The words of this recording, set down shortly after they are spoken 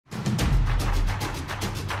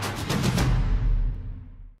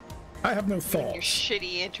I have no Your thoughts.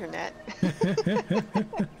 shitty internet.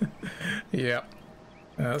 Yeah,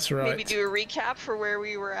 that's right. Maybe do a recap for where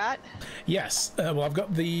we were at. Yes. Well, I've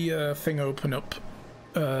got the thing open up,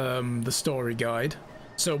 the story guide.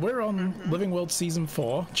 So we're on Living World Season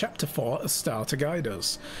 4, Chapter 4, A Starter Guide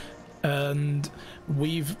Us. And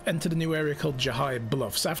we've entered a new area called Jahai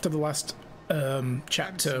Bluffs. After the last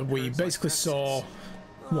chapter, we basically saw,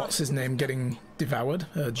 what's his name, getting devoured,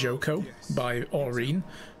 Joko, by Aureen.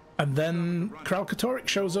 And then Kralkatorrik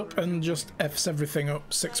shows up and just F's everything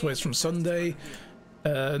up 6 ways from Sunday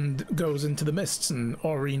and goes into the mists, and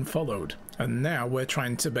Aureen followed. And now we're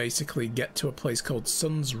trying to basically get to a place called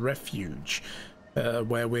Sun's Refuge,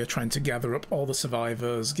 where we're trying to gather up all the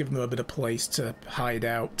survivors, give them a bit of place to hide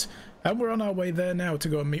out. And we're on our way there now to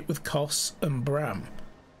go and meet with Kos and Bram.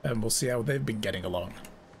 And we'll see how they've been getting along.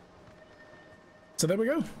 So there we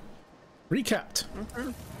go. Recapped.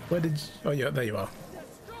 Where did you... Oh, yeah, there you are.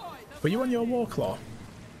 Were you on your Warclaw?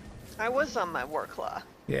 I was on my Warclaw.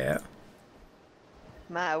 Yeah.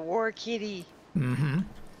 My War Kitty.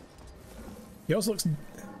 Yours looks...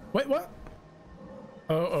 Wait, what?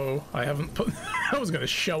 Uh-oh, I haven't put... I was going to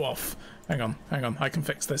show off. Hang on, I can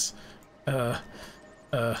fix this.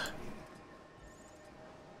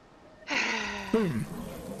 Boom.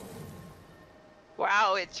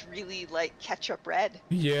 Wow, it's really like ketchup red.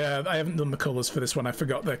 Yeah, I haven't done the colours for this one. I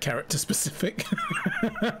forgot they're character specific.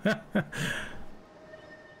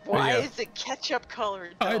 Why is it ketchup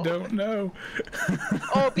colored though? I don't know.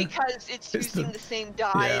 Oh, because it's using the the same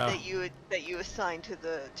dye that you assign to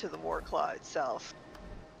the Warclaw itself.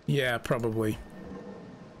 Yeah, probably.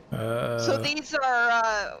 So these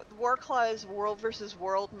are Warclaw's World versus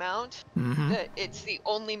World mount. It's the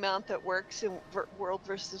only mount that works in World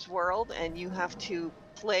versus World, and you have to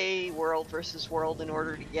play World versus World in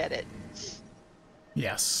order to get it.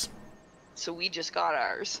 Yes. So we just got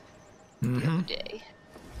ours the other day.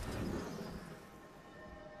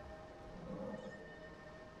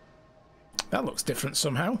 That looks different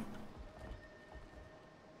somehow.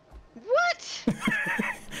 What?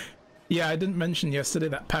 Yeah, I didn't mention yesterday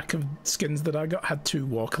that pack of skins that I got had 2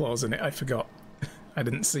 Warclaws in it. I forgot. I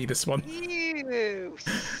didn't see this one. You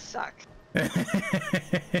suck.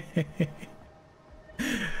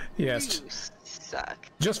 Yes. You suck.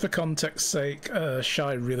 Just for context's sake,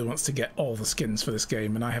 Shai really wants to get all the skins for this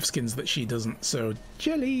game, and I have skins that she doesn't, so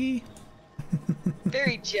jelly!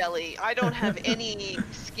 Very jelly. I don't have any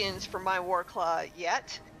skins for my Warclaw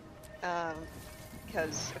yet,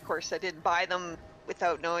 because of course I didn't buy them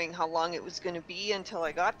without knowing how long it was going to be until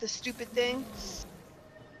I got the stupid thing.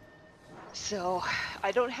 So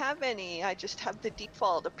I don't have any. I just have the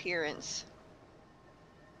default appearance.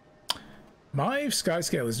 My sky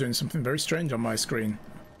scale is doing something very strange on my screen.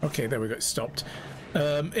 Okay, there we go, it stopped.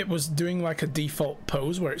 It was doing like a default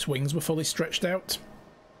pose where its wings were fully stretched out.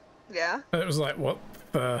 Yeah? And it was like, what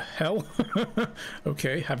the hell?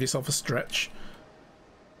 Okay, have yourself a stretch.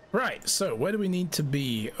 Right, so where do we need to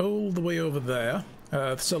be? All the way over there.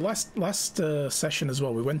 So last session as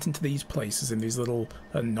well, we went into these places in these little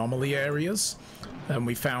anomaly areas, and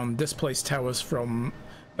we found displaced towers from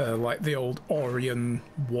like the old Orion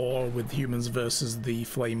war with humans versus the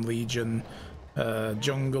Flame Legion,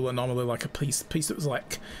 jungle anomaly, like a piece that was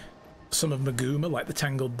like some of Maguma, like the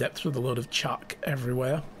Tangled Depths with a load of chalk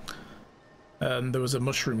everywhere. And there was a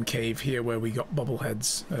mushroom cave here where we got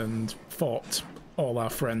bobbleheads and fought all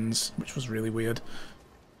our friends, which was really weird.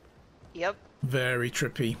 Yep. Very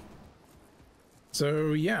trippy.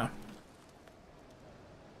 So, yeah.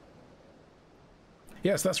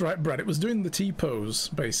 Yes, that's right, Brad. It was doing the T-pose,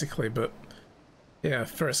 basically, but yeah,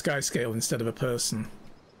 for a sky scale instead of a person.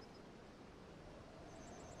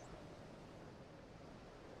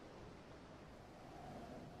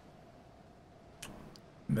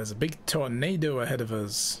 There's a big tornado ahead of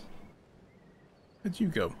us. Where'd you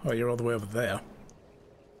go? Oh, you're all the way over there.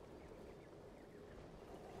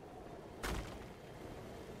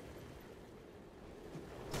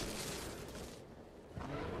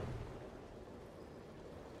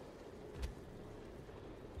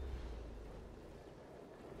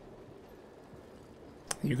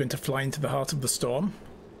 Are you going to fly into the heart of the storm?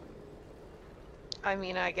 I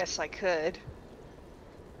mean, I guess I could.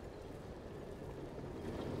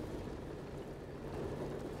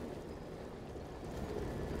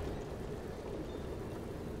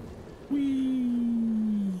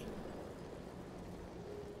 Whee!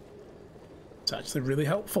 It's actually really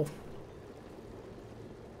helpful.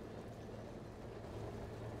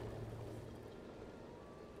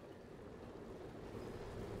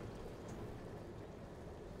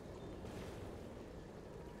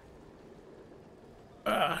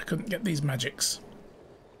 I couldn't get these magics.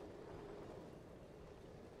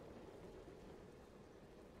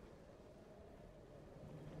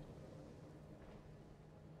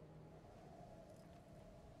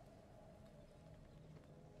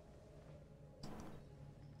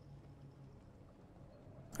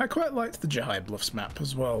 I quite liked the Jahai Bluffs map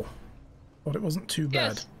as well. Thought it wasn't too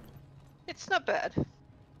bad. Yes, it's not bad.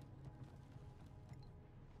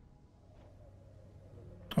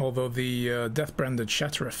 Although the Death-branded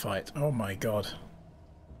Shatterer fight, oh my god.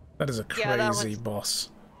 That is a crazy boss.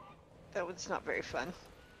 That one's not very fun.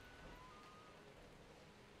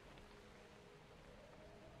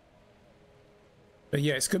 But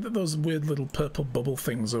yeah, it's good that those weird little purple bubble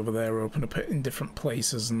things over there open up in different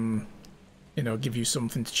places and, you know, give you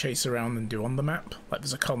something to chase around and do on the map. Like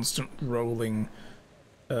there's a constant rolling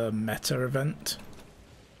meta event.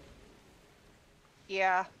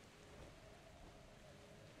 Yeah.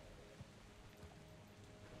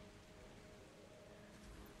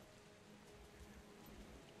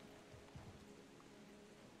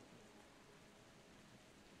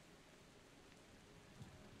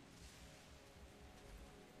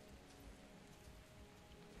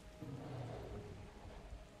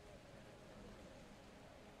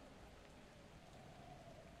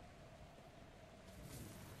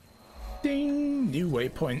 Ding! New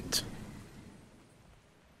waypoint.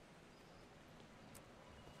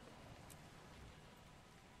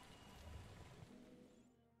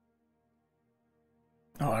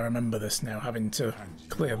 Oh, I remember this now, having to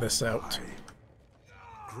clear this out.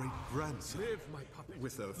 Great grandson. Live, my puppet.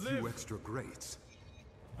 With a few extra greats.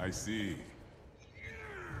 I see.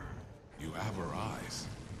 You have her eyes.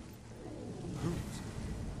 Whose?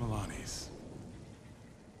 Milani's.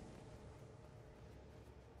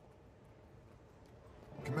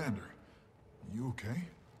 Commander, you okay?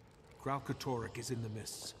 Graukatoric is in the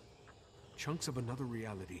mists. Chunks of another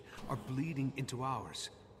reality are bleeding into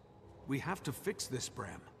ours. We have to fix this,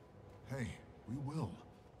 Bram. Hey, we will.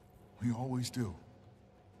 We always do.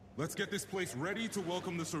 Let's get this place ready to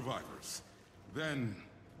welcome the survivors. Then,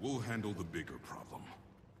 we'll handle the bigger problem.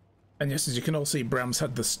 And yes, as you can all see, Bram's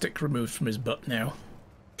had the stick removed from his butt now.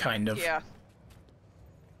 Kind of. Yeah.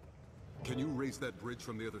 Can you raise that bridge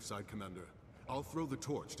from the other side, Commander? I'll throw the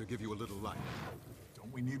torch to give you a little light.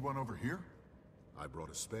 Don't we need one over here? I brought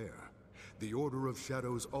a spare. The Order of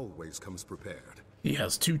Shadows always comes prepared. He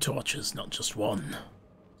has 2 torches, not just one.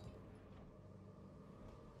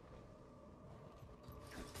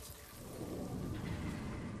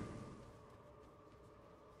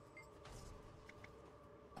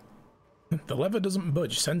 The lever doesn't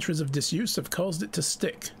budge. Centuries of disuse have caused it to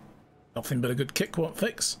stick. Nothing but a good kick won't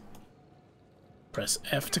fix. Press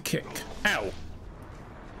F to kick. Ow!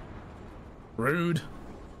 Rude.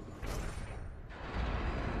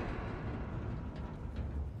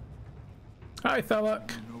 Hi,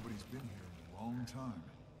 Thalak. Nobody's been here in a long time.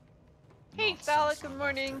 Hey, Phallic, good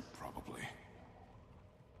morning. Probably.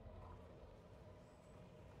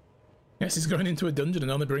 Yes, he's going into a dungeon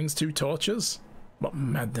and only brings 2 torches? What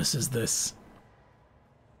madness is this?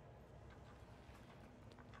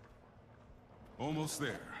 Almost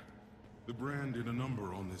there. The brand did a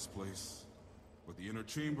number on this place, but the inner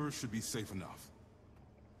chamber should be safe enough.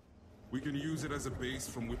 We can use it as a base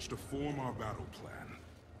from which to form our battle plan.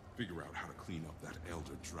 Figure out how to clean up that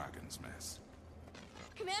Elder Dragon's mess.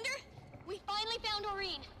 Commander, we finally found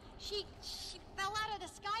Aurene. She fell out of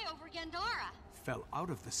the sky over Gandara. Fell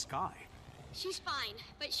out of the sky. She's fine,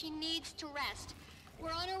 but she needs to rest.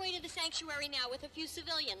 We're on our way to the sanctuary now with a few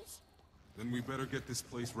civilians. Then we better get this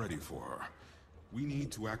place ready for her. We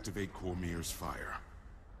need to activate Cormier's fire.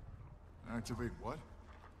 Activate what?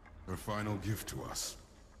 Her final gift to us.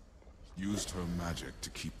 Used her magic to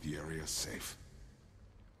keep the area safe.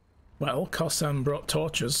 Well, Kosan brought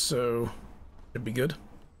torches, so should be good.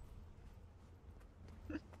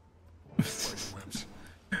 Webs.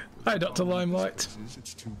 Hi, Dr. Limelight.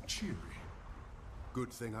 It's too cheery.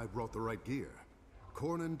 Good thing I brought the right gear.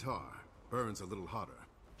 Corn and tar. Burns a little hotter.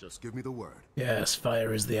 Just give me the word. Yes,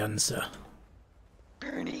 fire is the answer.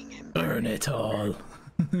 Burning and Burn it all.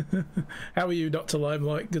 How are you, Dr.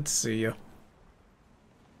 Limelight? Good to see you.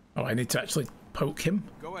 Oh, I need to actually poke him?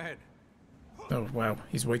 Go ahead. Oh, wow.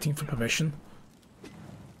 He's waiting for permission.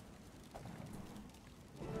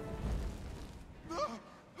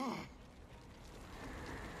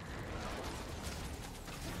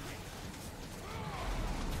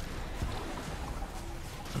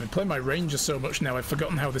 I've been playing my Ranger so much now, I've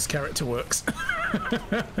forgotten how this character works.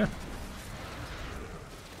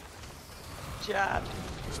 Jab.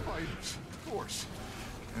 Spiders, of course.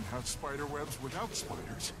 And have spider webs without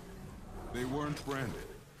spiders. They weren't branded.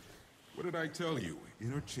 What did I tell you?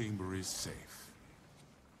 Inner chamber is safe.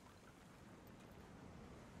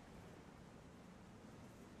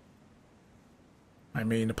 I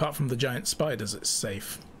mean, apart from the giant spiders, it's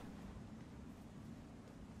safe.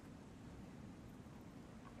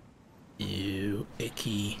 Ew,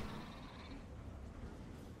 icky.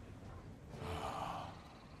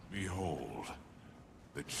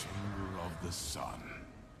 the sun.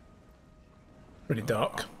 Pretty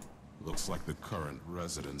dark. Looks like the current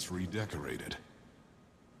residence redecorated.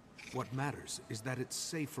 What matters is that it's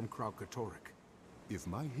safe from Krautkatorik. If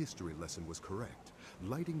my history lesson was correct,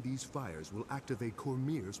 lighting these fires will activate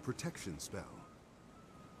Cormyr's protection spell.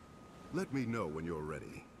 Let me know when you're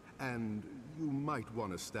ready. And you might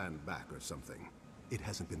want to stand back or something. It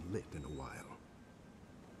hasn't been lit in a while.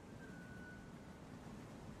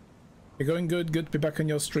 You're going good. Good to be back on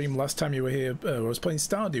your stream. Last time you were here, I was playing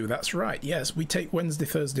Stardew. That's right. Yes, we take Wednesday,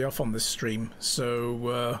 Thursday off on this stream.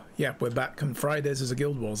 So, yeah, we're back. And Fridays is a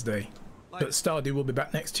Guild Wars day. But Stardew will be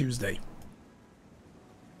back next Tuesday.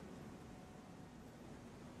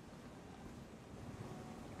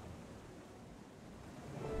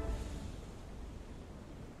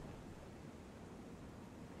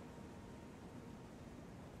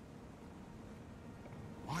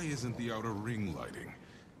 Why isn't the outer ring lighting?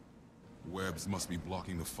 Webs must be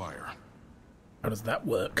blocking the fire. How does that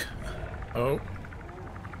work? Oh.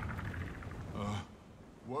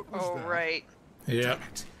 What was that? Right. Yeah. Damn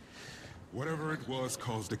it. Whatever it was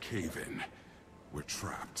caused a cave-in. We're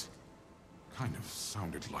trapped. Kind of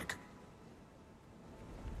sounded like...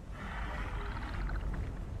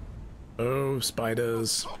 Oh,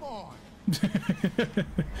 spiders. Come on!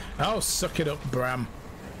 Oh, suck it up, Bram.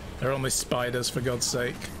 They're only spiders, for God's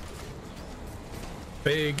sake.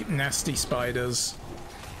 Big, nasty spiders.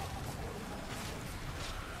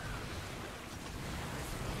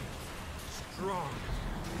 Strong.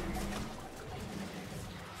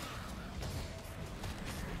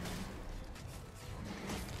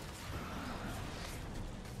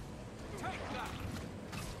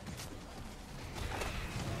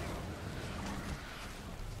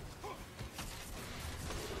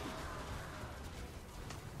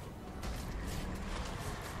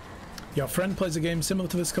 Your friend plays a game similar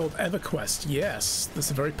to this called EverQuest. Yes, this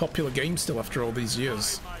is a very popular game still after all these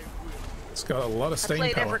years. It's got a lot of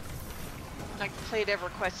staying power. I played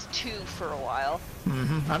EverQuest 2 for a while.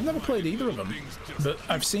 I've never played either of them, but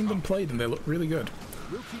I've seen them played and they look really good.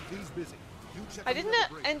 We'll keep these busy. You check I on didn't your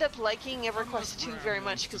break. end up liking EverQuest 2 very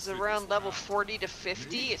much because around level 40 to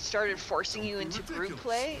 50, it started forcing you into group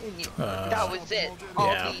play, and that was it.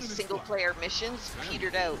 All Yeah. the single-player missions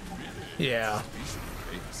petered out. Yeah.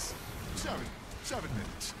 7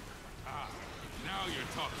 minutes. Ah, now you're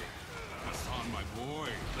talking. Hassan, my boy.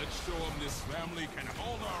 Let's show him this family can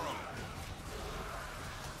hold our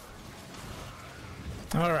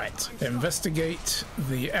own. Alright, investigate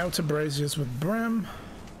the outer braziers with Bram.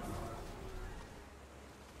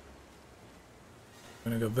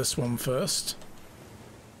 I'm gonna go this one first.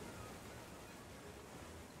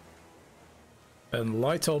 And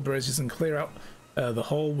light all braziers and clear out the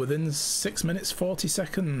hole within 6 minutes 40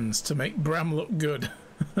 seconds to make Bram look good.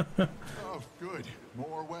 Oh, good.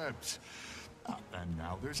 More webs. And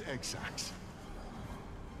now there's egg sacs.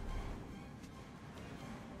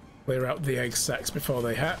 Clear out the egg sacs before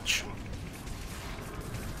they hatch.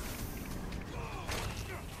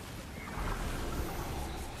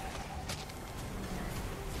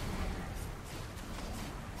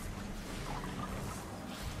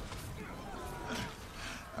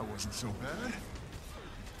 That wasn't so bad.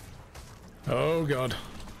 Oh god.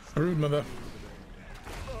 Broodmother.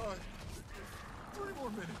 3 more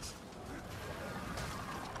minutes.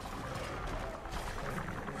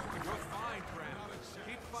 You're fine, Bram.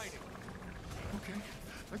 Keep fighting. Okay,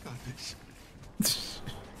 I got this.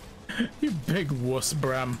 You big wuss,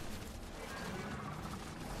 Bram.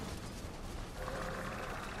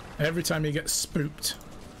 Every time he gets spooked,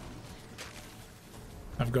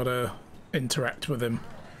 I've got to interact with him.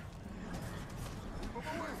 Move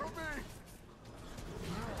away from me!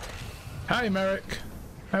 Hi, Merrick.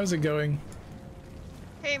 How's it going?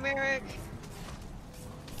 Hey, Merrick.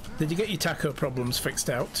 Did you get your taco problems fixed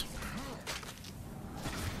out?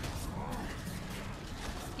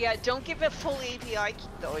 Yeah, don't give it full API key,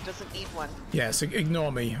 though. It doesn't need one. Yes,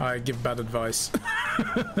 ignore me. I give bad advice.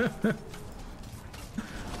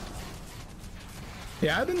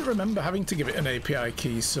 Yeah, I didn't remember having to give it an API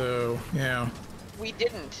key, so yeah. We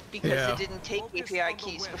didn't, because Yeah. it didn't take API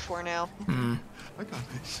keys before now. I got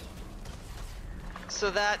this. So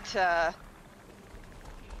that,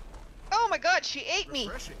 Oh my god, she ate me!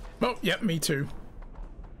 Oh, yep, me too.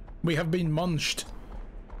 We have been munched.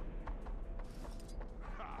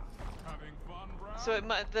 Having fun, Brad? So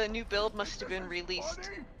the new build must have been released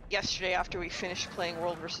yesterday after we finished playing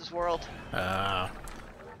World vs. World. But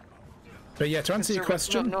yeah, to answer your There was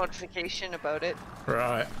no question, notification about it.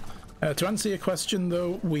 right. To answer your question,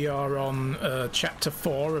 though, we are on chapter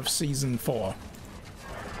 4 of season 4,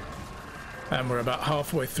 and we're about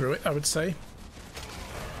halfway through it, I would say. You're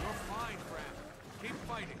fine, Bram.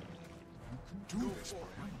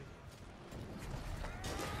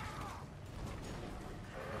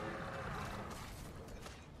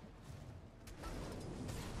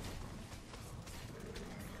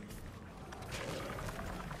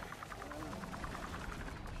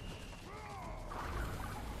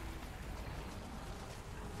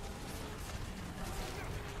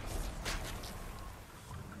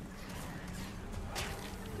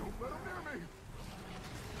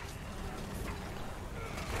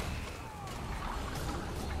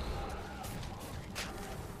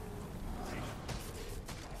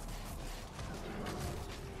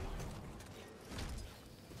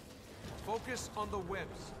 Focus on the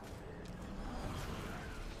webs.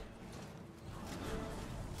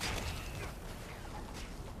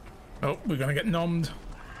 Oh, we're gonna get nommed.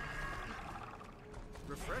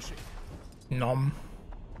 Refreshing. Nom.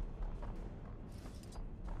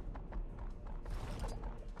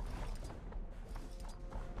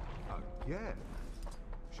 Again?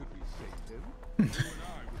 Should we save him? You and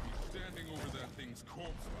I would be standing over that thing's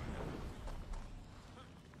corpse by now.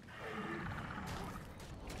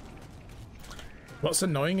 What's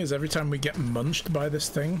annoying is every time we get munched by this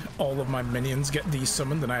thing, all of my minions get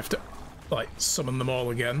desummoned and I have to, like, summon them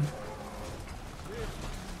all again.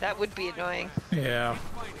 That would be annoying. Yeah.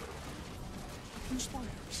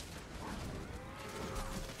 Spiders.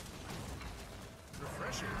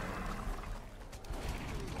 Refreshing.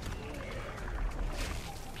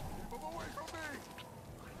 Keep them away from me.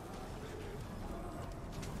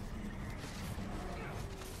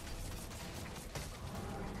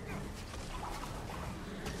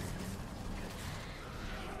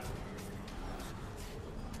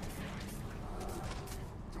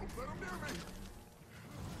 Don't let them near me.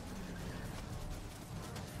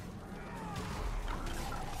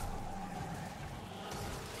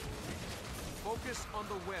 Focus on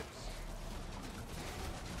the webs.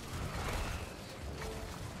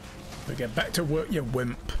 We get back to work, you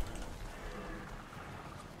wimp.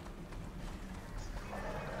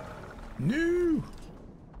 No!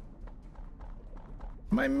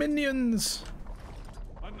 My minions!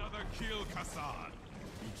 Another kill, Kassan.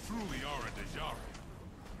 You truly are a Dejari.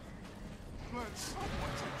 Let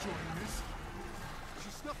someone to join this. She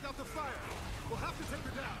snuffed out the fire. We'll have to take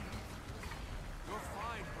her down. You're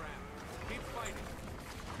fine, Bram. Keep fighting.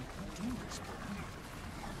 Do this, Bram.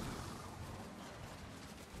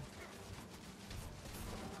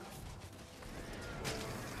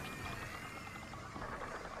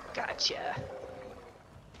 Gotcha.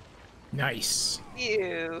 Nice.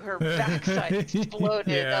 Ew, her backside exploded.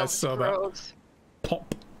 Yeah, That I was saw that. gross.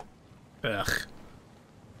 Pop. Ugh.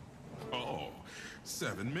 Oh,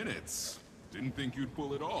 7 minutes. Didn't think you'd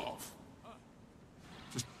pull it off.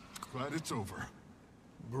 Just glad it's over.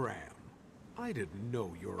 Bram, I didn't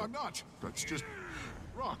know you're I'm not. That's just...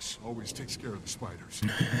 Rox always takes care of the spiders.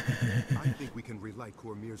 I think we can relight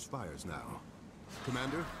Cormier's fires now.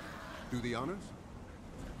 Commander, do the honors?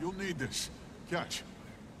 You'll need this. Catch.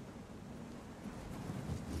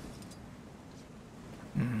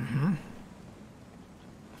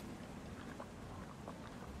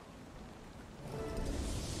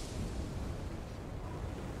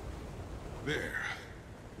 There.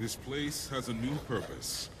 This place has a new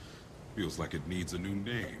purpose. Feels like it needs a new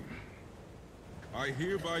name. I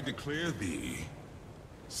hereby declare thee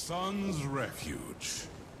Sun's Refuge.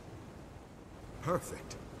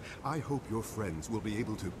 Perfect. I hope your friends will be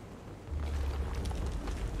able to...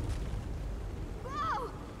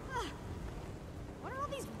 Whoa! What are all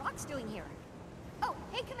these rocks doing here? Oh,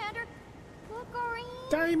 hey, Commander. Look, Aurine.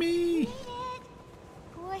 Dimey! Made it.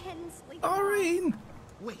 Go ahead and sleep. Aurine!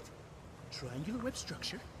 Wait. Triangular web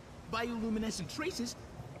structure? Bioluminescent traces?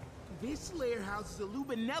 This lair houses a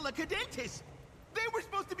Lubinella cadentis! They were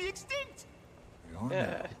supposed to be extinct! They are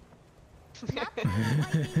now. Not that I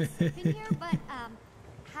like being sick in here, but,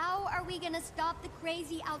 how are we gonna stop the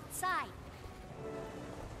crazy outside?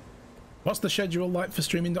 What's the schedule like for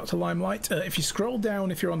streaming Dr. Limelight? If you scroll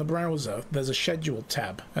down, if you're on the browser, there's a schedule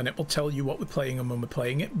tab, and it will tell you what we're playing and when we're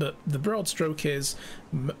playing it. But the broad stroke is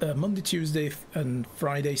Monday, Tuesday, and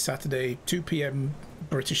Friday, Saturday, 2 p.m.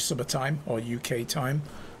 British summer time, or UK time.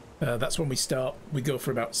 That's when we start. We go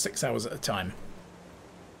for about 6 hours at a time.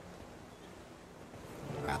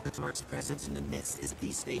 Alcator's presence in the mist is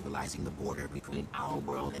destabilizing the border between our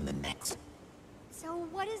world and the next. So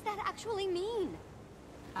what does that actually mean?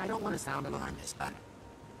 I don't want to sound alarmist, but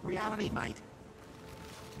reality might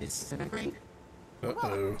disintegrate.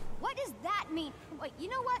 Uh-oh. What does that mean? Wait, you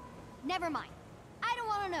know what? Never mind. I don't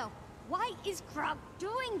want to know. Why is Krug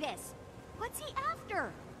doing this? What's he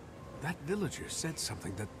after? That villager said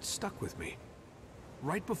something that stuck with me.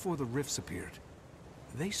 Right before the rifts appeared,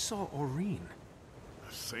 they saw Aurine.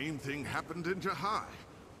 The same thing happened in Jahai.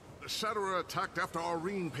 The Shatterer attacked after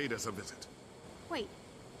Aurine paid us a visit. Wait,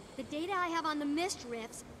 the data I have on the mist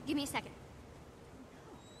rifts... Give me a second.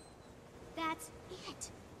 That's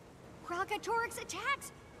it. Krakatorik's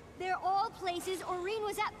attacks! They're all places Aurine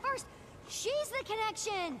was at first. She's the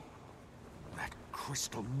connection! That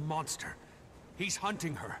crystal monster. He's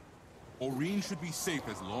hunting her. Aurine should be safe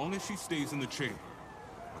as long as she stays in the chamber.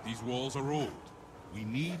 But these walls are old. We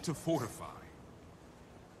need to fortify.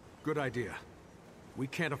 Good idea. We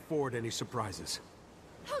can't afford any surprises.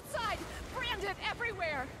 Outside! Branded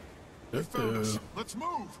everywhere! They found us. Let's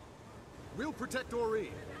move. We'll protect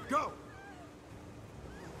Aureen. Go!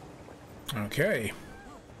 Okay.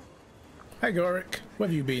 Hi, Goric. Where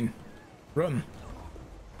have you been? Run.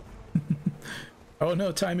 Oh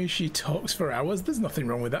no, Timey, she talks for hours. There's nothing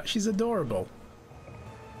wrong with that. She's adorable.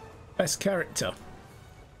 Best character.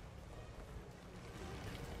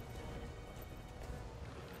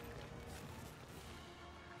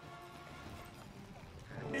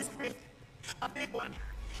 A big one.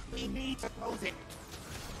 We need to close it.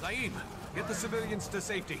 Zaim, get the civilians to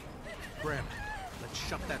safety. Graham, let's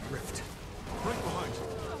shut that rift. Right behind you.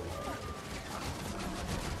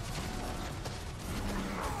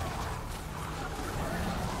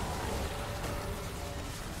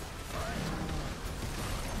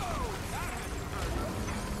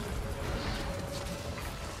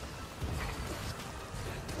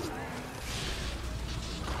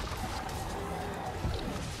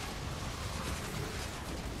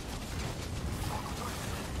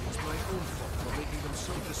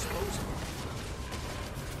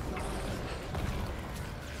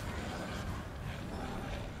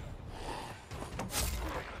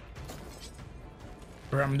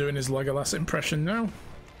 I'm doing his Legolas impression now.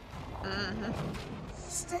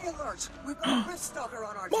 Stay alert. We've got a Rift Stalker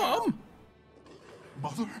on our Mom!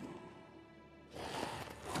 Mother?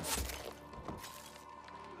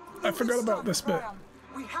 I forgot about this bit.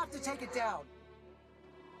 We have to take it down.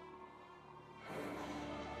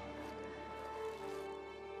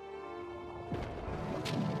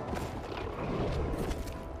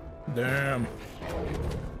 Damn.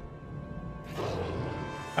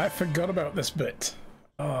 I forgot about this bit.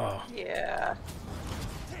 Oh. Yeah.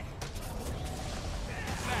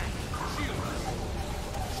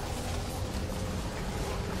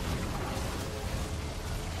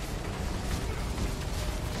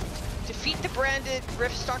 Defeat the branded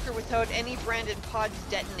Rift Stalker without any branded pods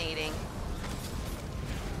detonating.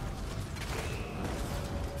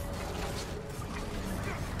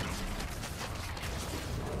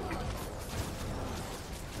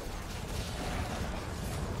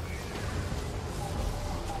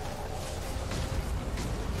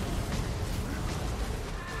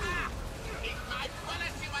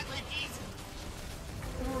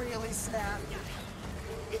 Really, Snap?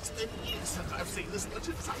 It's been years since I've seen this much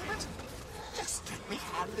excitement. Just let me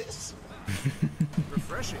have this.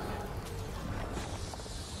 Refreshing.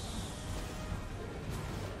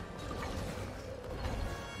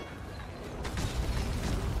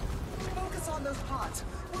 Focus on those pods.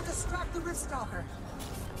 We'll distract the Rift Stalker.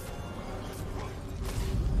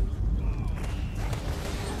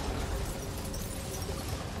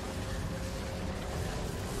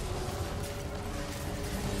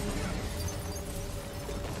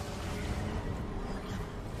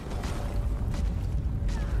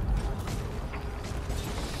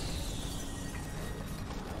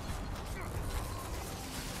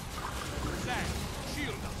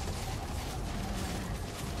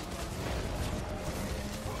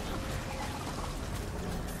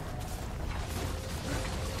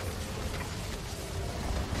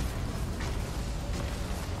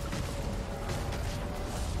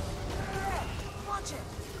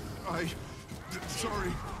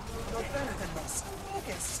 Sorry. You're better than this.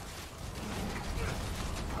 Focus.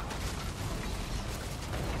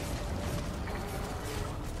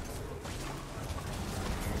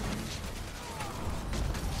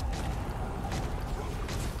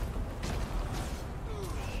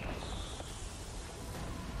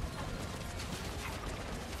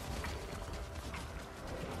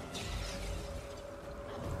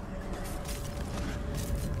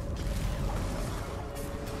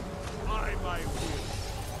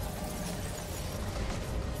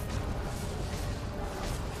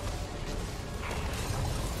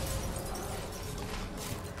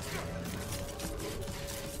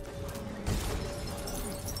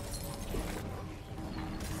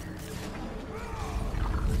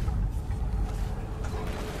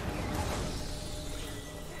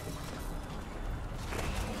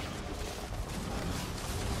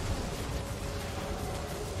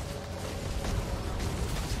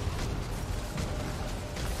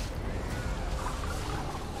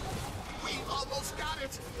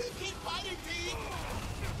 Keep fighting, team!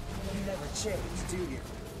 You never change, do you?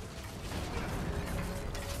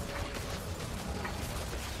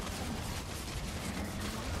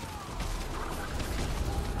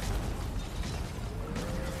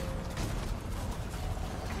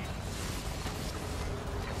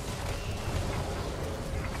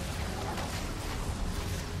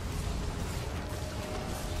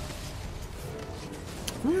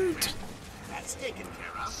 That's taken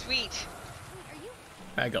care of. Sweet.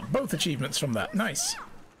 I got both achievements from that. Nice.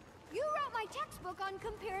 You wrote my textbook on on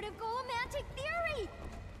comparative golomantic theory!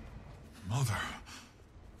 Mother,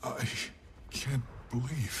 I can't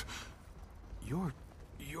believe...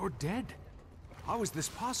 You're dead? How is this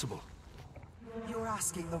possible? You're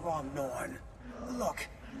asking the wrong Norn. Look,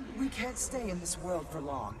 we can't stay in this world for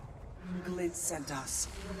long. Glint sent us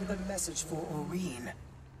with a message for Aurene.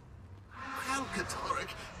 akaIronDragon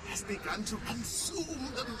has begun to consume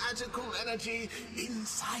the magical energy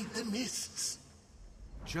inside the mists.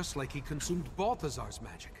 Just like he consumed Balthazar's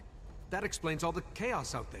magic. That explains all the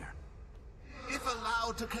chaos out there. If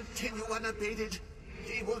allowed to continue unabated,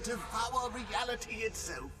 he will devour reality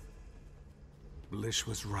itself. Lish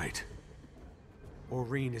was right.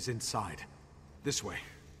 Aurene is inside. This way.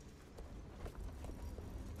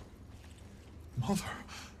 Mother,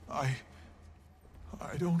 I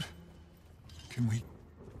don't... Can we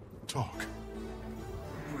talk?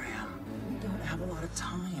 Graham, we don't have a lot of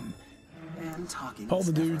time. And talking... Paul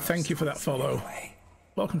the Dude, thank you for that follow. Anyway.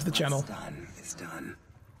 Welcome to the channel. It's done. It's done.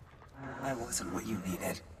 I wasn't what you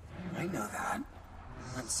needed. I know that.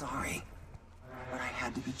 I'm sorry. But I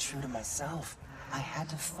had to be true to myself. I had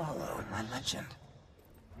to follow my legend.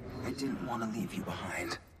 I didn't want to leave you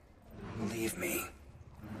behind. Believe me,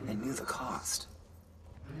 I knew the cost.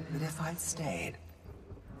 But if I'd stayed,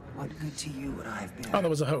 what good to you would I have been? Oh, there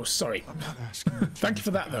was a host, sorry. I'm not asking you Thank you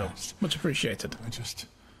for that, though. past. Much appreciated. I just...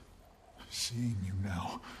 Seeing you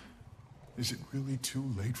now... Is it really too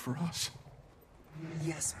late for us?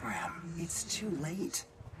 Yes, Bram, it's too late.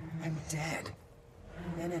 I'm dead.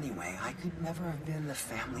 And anyway, I could never have been the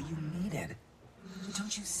family you needed.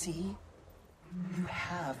 Don't you see? You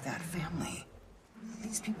have that family.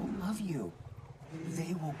 These people love you.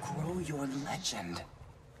 They will grow your legend.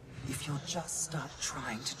 If you'll just stop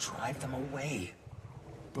trying to drive them away.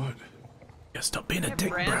 But... Yeah, stop being a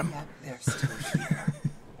dick, Bram. Yet they're still here.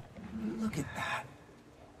 Look at that.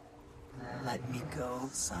 Let me go,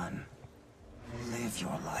 son. Live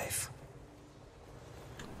your life.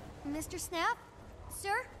 Mr. Snap?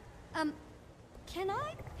 Sir? Can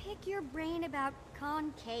I pick your brain about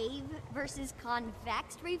concave versus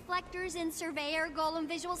convex reflectors in Surveyor Golem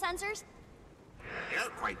visual sensors? You're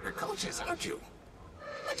quite precocious, aren't you?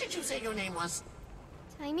 What did you say your name was?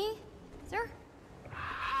 Tiny? Sir?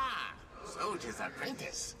 Ah, soldier's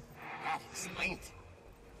apprentice. That explains.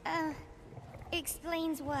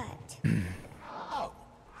 Explains what? Oh,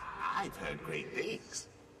 I've heard great things.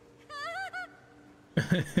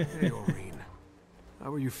 Hey, Aurene.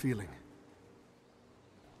 How are you feeling?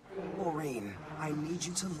 Aurene, I need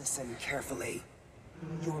you to listen carefully.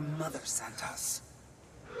 Your mother sent us.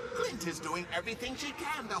 Glint is doing everything she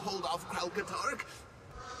can to hold off akaIronDragon,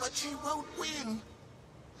 but she won't win.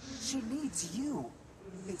 She needs you.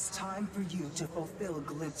 It's time for you to fulfill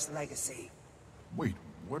Glint's legacy. Wait,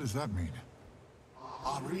 what does that mean?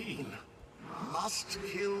 Aurene must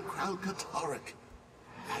kill akaIronDragon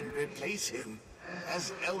and replace him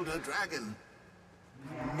as Elder Dragon.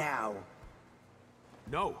 Now.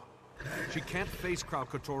 No. She can't face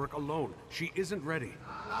akaIronDragon alone. She isn't ready.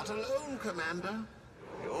 Not alone, Commander.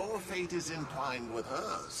 Your fate is entwined with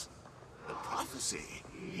hers. The prophecy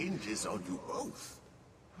hinges on you both.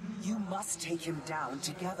 You must take him down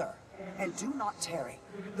together. And do not tarry.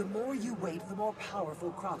 The more you wait, the more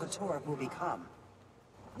powerful akaIronDragon will become.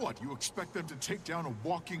 What, you expect them to take down a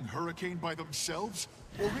walking hurricane by themselves?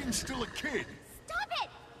 Aurene's still a kid! Stop it!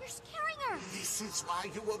 You're scaring her! This is why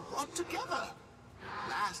you were brought together.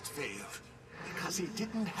 Last failed because he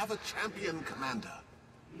didn't have a champion, Commander.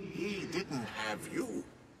 He didn't have you.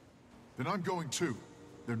 Then I'm going too.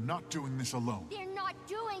 They're not doing this alone. They're not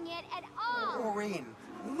doing it at all! Aurene,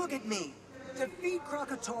 look at me. Defeat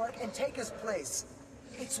akaIronDragon and take his place.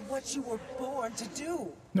 It's what you were born to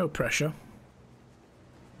do. No pressure.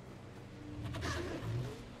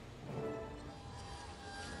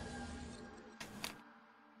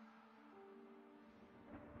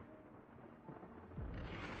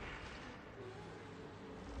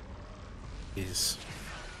 Is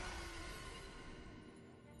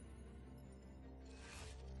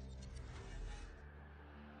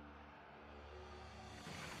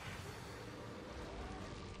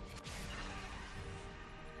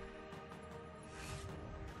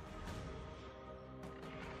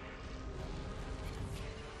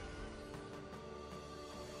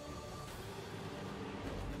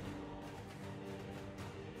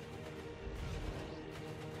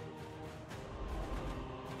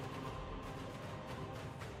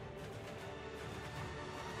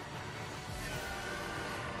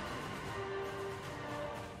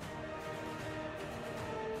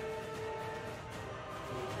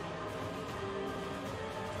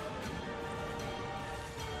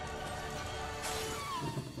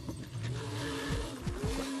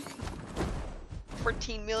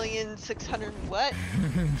 14,600,000 what?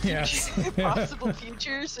 Yes. Possible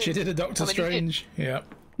futures. She did a Doctor Strange.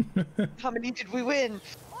 Yep. How many did we win?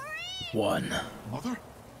 1. Mother?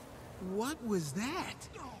 What was that?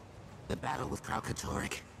 The battle with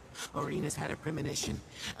Kralkatorrik. Arena's had a premonition,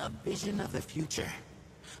 a vision of the future.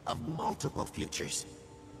 Of multiple futures.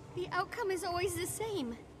 The outcome is always the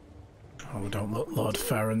same. Oh, don't let Lord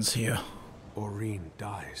Farron's here. Aurene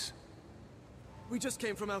dies. We just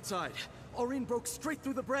came from outside. Aurene broke straight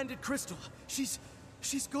through the branded crystal. She's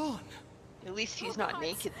gone. At least he's not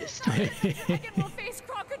naked this time. Dragon will face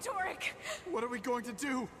Kralkatorrik. What are we going to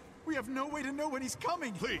do? We have no way to know when he's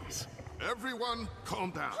coming. Please, everyone,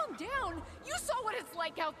 calm down. Calm down. You saw what it's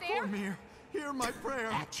like out there. Cormyr, hear my prayer.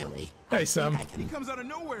 Actually, Hey, Sam. He comes out of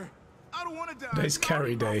nowhere. I don't want to die. Today's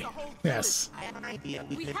carry day. Yes. I have an idea.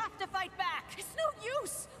 We have to fight back. It's no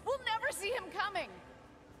use. We'll never see him coming.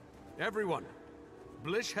 Everyone,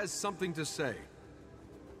 Blish has something to say.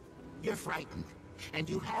 You're frightened, and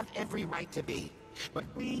you have every right to be. But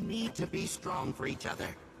we need to be strong for each other.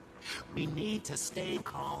 We need to stay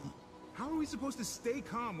calm. How are we supposed to stay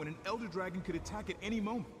calm when an Elder Dragon could attack at any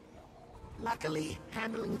moment? Luckily,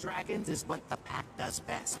 handling dragons is what the pack does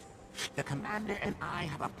best. The commander and I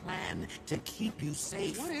have a plan to keep you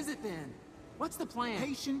safe. What is it then? What's the plan?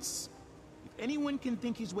 Patience. If anyone can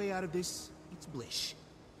think his way out of this, it's Blish.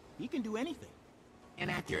 He can do anything.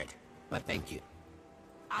 Inaccurate, but thank you.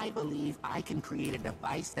 I believe I can create a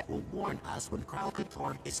device that will warn us when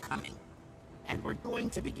Kralkatorrik is coming. And we're going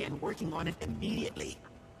to begin working on it immediately.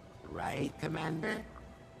 Right, Commander?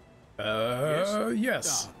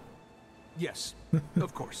 Yes. Yes,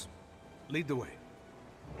 of course. Lead the way.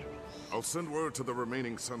 I'll send word to the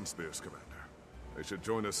remaining Sunspears, Commander. They should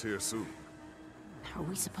join us here soon. Are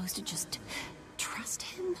we supposed to just trust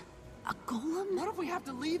him? A golem? What if we have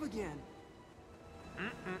to leave again?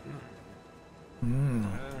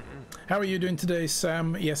 How are you doing today,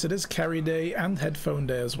 Sam? Yes, it is carry day and headphone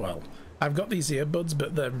day as well. I've got these earbuds,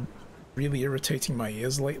 but they're really irritating my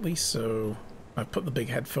ears lately, so I've put the big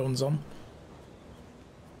headphones on.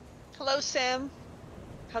 Hello, Sam.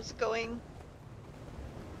 How's it going?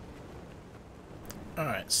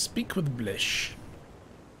 Alright, speak with Blish.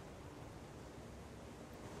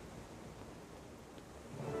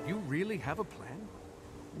 You really have a plan?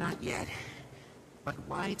 Not yet. But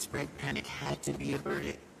widespread panic had to be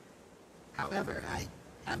averted. However, I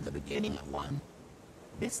have the beginning of one.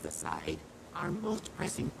 This aside, our most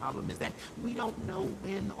pressing problem is that we don't know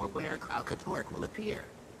when or where Kralkatorrik will appear.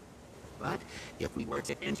 But if we were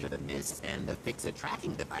to enter the mist and affix a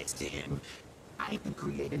tracking device to him, I can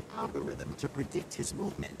create an algorithm to predict his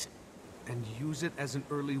movement. And use it as an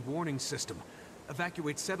early warning system.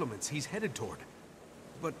 Evacuate settlements he's headed toward.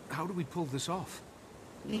 But how do we pull this off?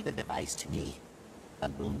 Leave the device to me. A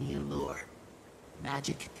Lumian lure.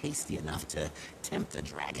 Magic tasty enough to tempt a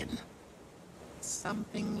dragon.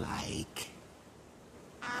 Something like...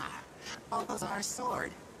 Balthazar's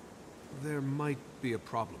sword. There might be a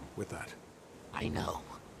problem with that. I know.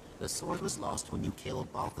 The sword was lost when you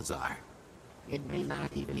killed Balthazar. It may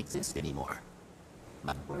not even exist anymore.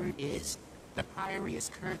 But word is, the Priory is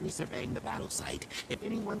currently surveying the battle site. If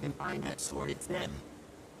anyone can find that sword, it's them.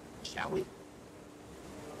 Shall we?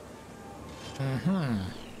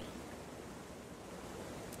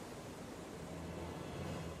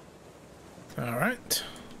 Alright.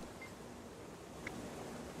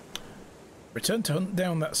 Return to hunt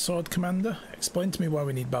down that sword, Commander. Explain to me why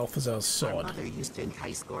we need Balthazar's sword. My mother used to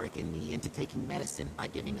entice Gorik and me into taking medicine by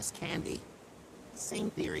giving us candy.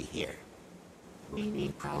 Same theory here. We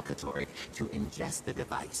need Kralkatorrik to ingest the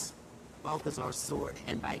device. Balthazar's sword,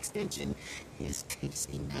 and by extension, his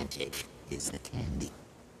tasty magic, is the candy.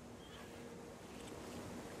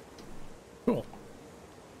 Cool.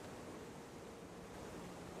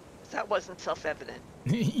 That wasn't self-evident.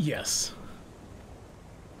 Yes.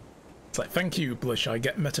 It's like, thank you, Blish, I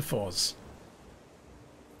get metaphors.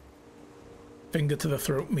 Finger to the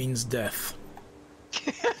throat means death.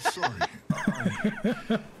 Sorry,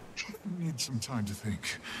 I need some time to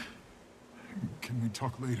think. Can we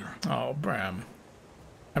talk later? Oh, Bram.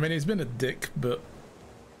 I mean, he's been a dick, but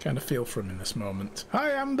kind of feel for him in this moment.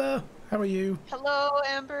 Hi, Amber. How are you? Hello,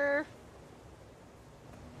 Amber.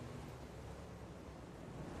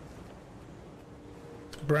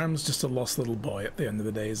 Bram's just a lost little boy at the end of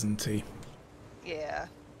the day, isn't he? Yeah.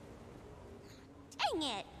 Dang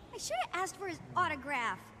it! I should have asked for his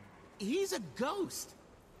autograph. He's a ghost.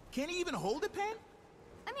 Can he even hold a pen?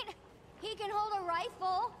 I mean, he can hold a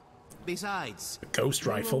rifle. Besides, a ghost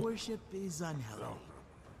rifle. Worship is unhealthy.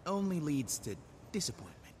 Only leads to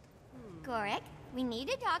disappointment. Gorik, we need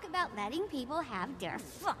to talk about letting people have their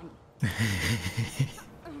fun.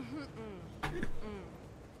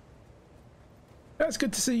 That's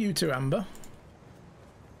good to see you too, Amber.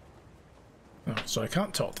 Oh, so I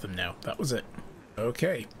can't talk to them now. That was it.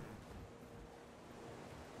 Okay.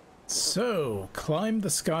 So, climb the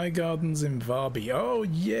Sky Gardens in Varby. Oh,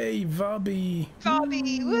 yay, Varby!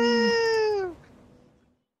 Varby, woo!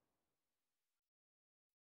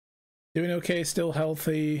 Doing okay, still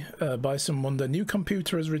healthy, by some wonder. New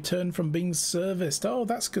computer has returned from being serviced. Oh,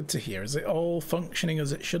 that's good to hear. Is it all functioning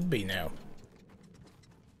as it should be now?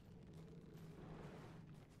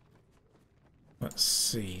 Let's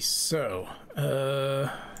see. So, do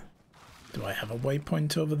I have a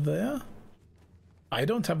waypoint over there? I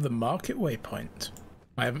don't have the market waypoint.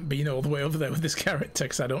 I haven't been all the way over there with this character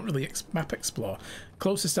because I don't really map explore.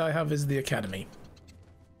 Closest I have is the academy.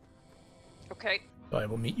 Okay. So I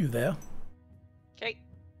will meet you there. Okay.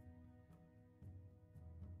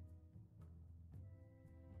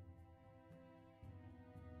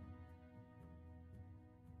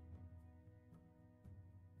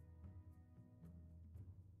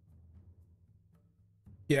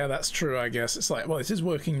 Yeah, that's true, I guess. It's like, well, it is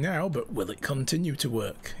working now, but will it continue to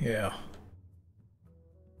work? Yeah.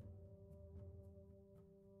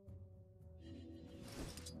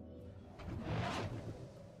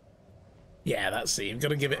 Yeah, that's it. You've got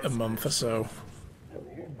to give it a month or so. Are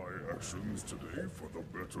my actions today for the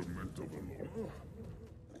betterment of Alora?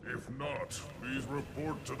 If not, please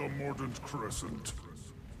report to the Mordant Crescent.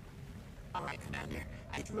 All right, Commander.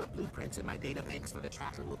 I drew up blueprints in my databanks for the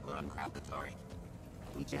tracker we'll put on Kralkatorri.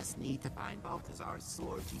 We just need to find Balthazar's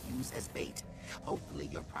sword to use as bait. Hopefully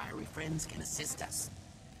your Priory friends can assist us.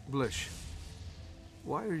 Blish,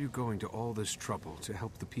 why are you going to all this trouble to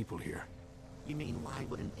help the people here? You mean, why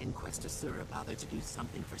would an Inquest Asura bother to do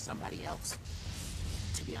something for somebody else?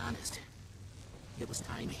 To be honest, it was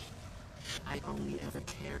timing. I only ever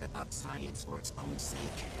cared about science for its own sake.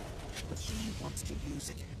 But she wants to use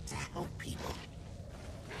it to help people.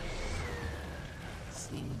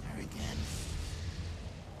 Seeing her again.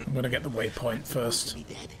 I'm gonna get the waypoint first.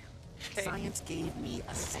 Okay. Science gave me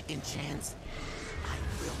a second chance.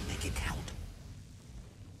 I will make it count.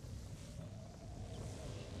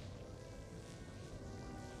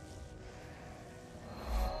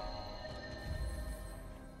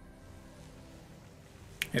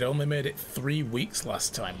 It only made it 3 weeks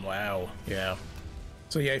last time. Wow. Yeah.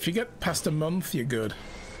 So yeah, if you get past a month, you're good.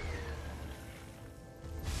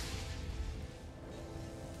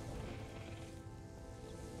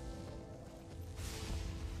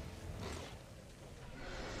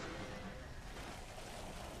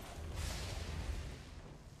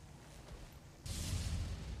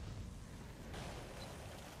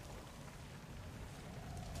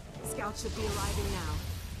 Scouts should be arriving now.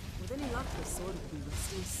 With any luck, the sword will be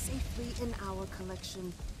resting safely in our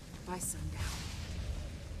collection by sundown.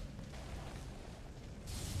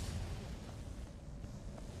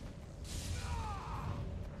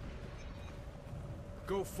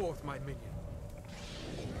 Go forth, my minion.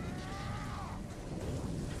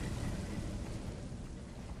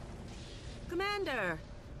 Commander,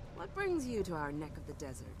 what brings you to our neck of the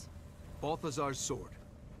desert? Balthazar's sword.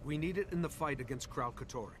 We need it in the fight against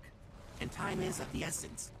Kralkatorri. And time is of the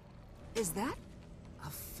essence. Is that a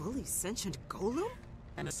fully sentient golem?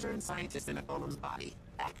 And a certain scientist in a golem's body,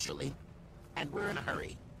 actually. And we're in a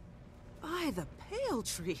hurry. By the Pale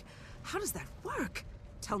Tree! How does that work?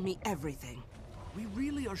 Tell me everything. We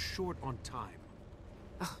really are short on time.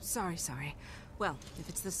 Oh, sorry. Well, if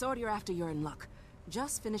it's the sword you're after, you're in luck.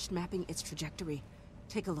 Just finished mapping its trajectory.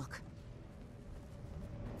 Take a look.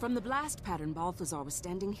 From the blast pattern, Balthazar was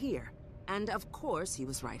standing here. And of course, he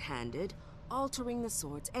was right-handed, altering the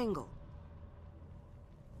sword's angle.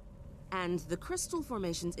 And the crystal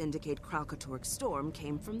formations indicate Kralkatorri's storm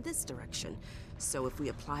came from this direction. So if we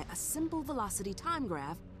apply a simple velocity time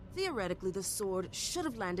graph, theoretically the sword should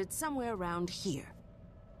have landed somewhere around here.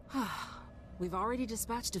 We've already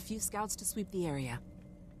dispatched a few scouts to sweep the area.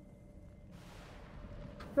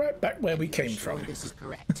 Right back where we came from. This is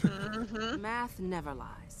correct. Math never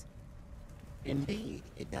lies. Indeed,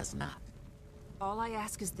 it does not. All I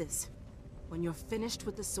ask is this. When you're finished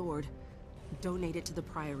with the sword, donate it to the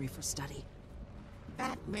Priory for study.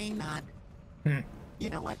 That may not... You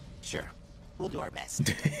know what? Sure. We'll do our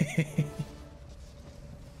best.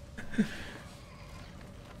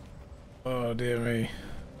 Oh, dear me.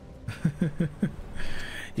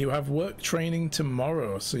 You have work training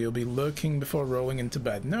tomorrow, so you'll be lurking before rolling into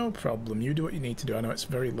bed. No problem. You do what you need to do. I know it's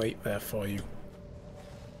very late there for you.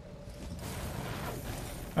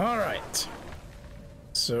 Alright.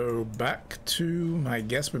 So back to... I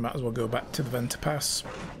guess we might as well go back to the Venta Pass.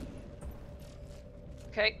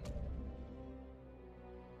 Okay.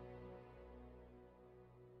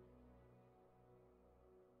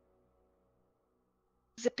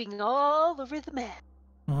 zipping all over the map.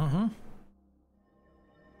 Mm-hmm.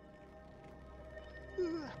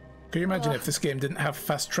 Can you imagine if this game didn't have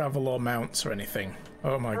fast travel or mounts or anything?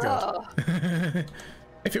 Oh my god.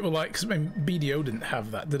 If it were like, 'cause I mean, BDO didn't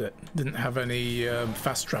have that, did it? Didn't have any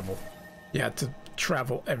fast travel. You had to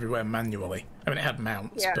travel everywhere manually. I mean, it had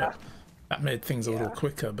mounts, but that made things a little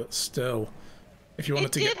quicker, but still. If you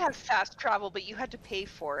wanted to get... have fast travel, but you had to pay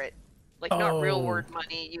for it. Like, not real world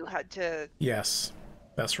money, you had to... Yes,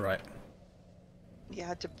 that's right. You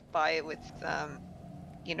had to buy it with,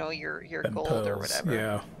 you know, your gold pearls, or whatever.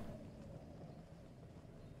 Yeah.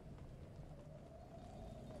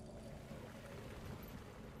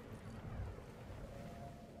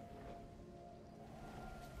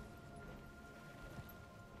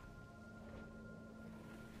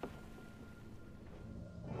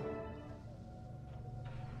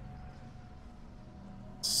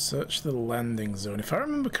 Search the landing zone. If I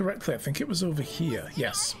remember correctly, I think it was over here.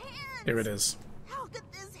 Yes, here it is. How could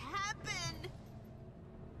this happen?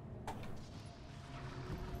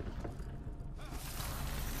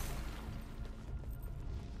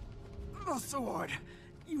 The sword.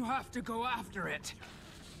 You have to go after it.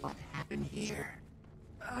 What happened here?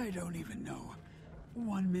 I don't even know.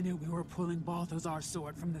 1 minute we were pulling Balthazar's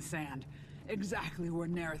sword from the sand, exactly where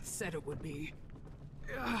Nerith said it would be.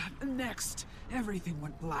 Next, everything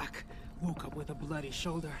went black. Woke up with a bloody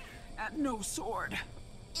shoulder and no sword.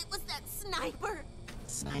 It was that sniper.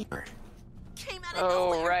 Sniper. Came out of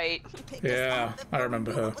nowhere. Right. Yeah, I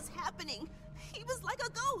remember her. What was happening? He was like a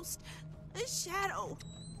ghost, a shadow.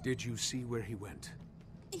 Did you see where he went?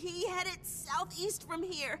 He headed southeast from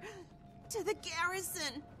here, to the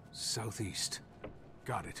garrison. Southeast.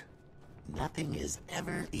 Got it. Nothing is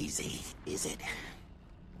ever easy, is it?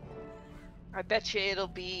 I bet you it'll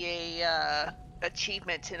be a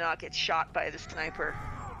achievement to not get shot by the sniper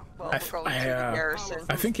while we're going through the garrison.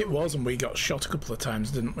 I think it was, and we got shot a couple of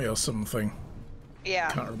times, didn't we, or something?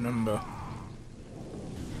 Yeah. Can't remember.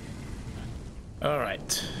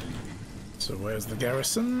 Alright. So where's the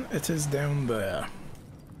garrison? It is down there.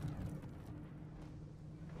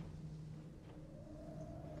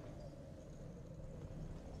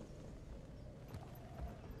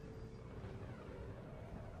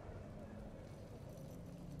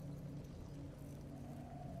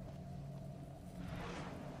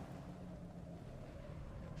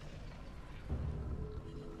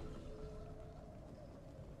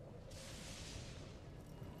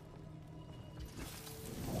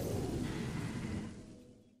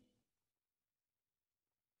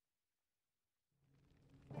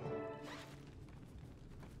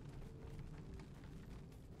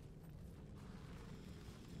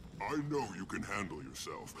 I know you can handle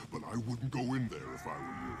yourself, but I wouldn't go in there if I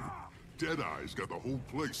were you. Deadeye's got the whole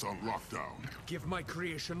place on lockdown. Give my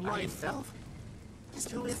creation life. Myself?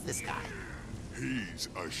 Just who is this guy? He's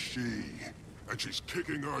a she, and she's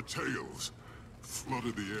kicking our tails.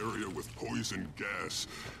 Flooded the area with poison gas.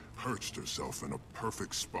 Perched herself in a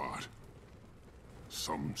perfect spot.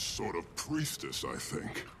 Some sort of priestess, I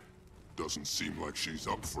think. Doesn't seem like she's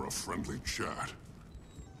up for a friendly chat.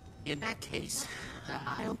 In that case,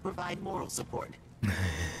 I'll provide moral support.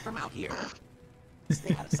 From out here.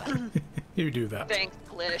 Stay out of sight. You do that. Thanks,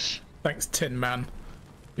 Glish. Thanks, Tin Man.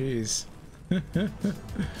 Jeez.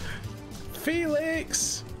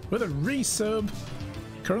 Felix! With a resub.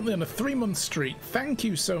 Currently on a 3-month streak. Thank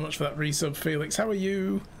you so much for that resub, Felix. How are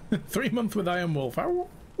you? 3 month with Iron Wolf. Ow,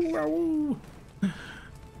 ow.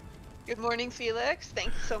 Good morning, Felix.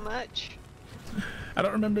 Thanks so much. I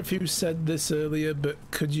don't remember if you said this earlier, but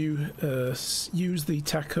could you use the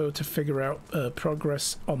taco to figure out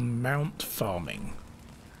progress on mount farming?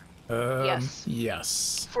 Yes.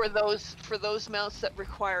 Yes. For those mounts that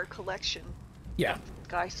require collection. Yeah.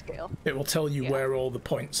 Sky scale. It will tell you where all the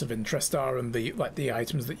points of interest are and the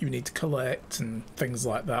items that you need to collect and things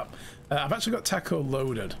like that. I've actually got taco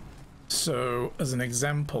loaded, so as an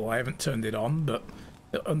example, I haven't turned it on, but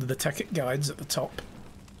under the tech guides at the top,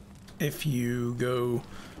 if you go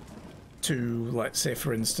to, like, say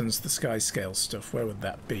for instance, the sky scale stuff, where would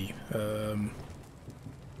that be?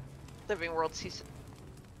 Living World Season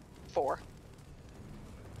 4.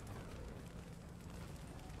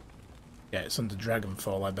 Yeah, it's under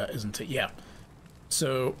Dragonfall, I bet, isn't it? Yeah.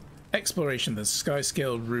 So, exploration, there's sky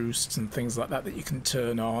scale roosts and things like that that you can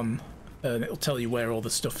turn on, and it'll tell you where all the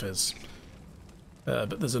stuff is.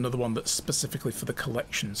 But there's another one that's specifically for the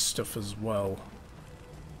collection stuff as well.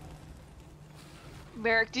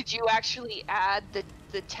 Merrick, did you actually add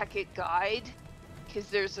the Tekkit guide? Because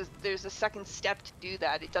there's a second step to do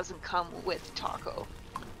that. It doesn't come with taco.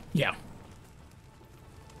 Yeah.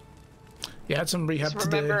 You had some rehab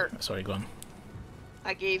remember, today. Sorry, go on.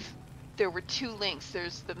 There were 2 links.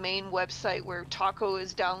 There's the main website where Taco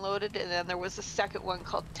is downloaded, and then there was a second one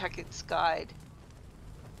called Teket's Guide.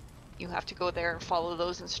 You have to go there and follow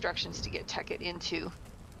those instructions to get Teket into.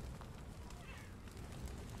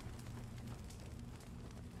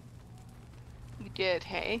 You did,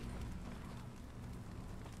 hey?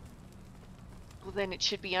 Well, then it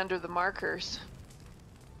should be under the markers.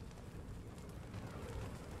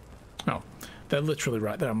 Oh, they're literally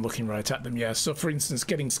right there. I'm looking right at them, yeah. So, for instance,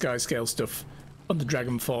 getting Skyscale stuff under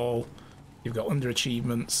Dragonfall, you've got under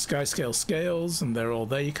achievements, Skyscale scales, and they're all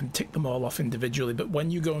there. You can tick them all off individually, but when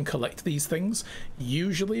you go and collect these things,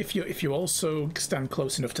 usually if you also stand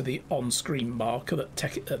close enough to the on-screen marker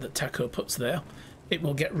that Taco puts there, it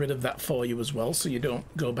will get rid of that for you as well, so you don't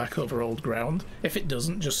go back over old ground. If it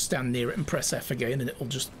doesn't, just stand near it and press F again, and it will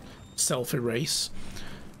just self-erase.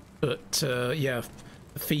 But, yeah,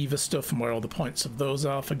 the Fever stuff and where all the points of those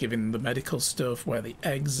are for giving the medical stuff, where the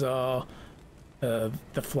eggs are, the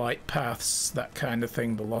flight paths, that kind of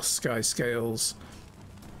thing, the lost sky scales.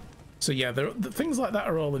 So yeah, the things like that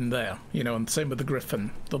are all in there, you know, and same with the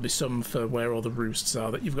Griffin. There'll be some for where all the roosts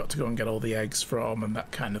are that you've got to go and get all the eggs from and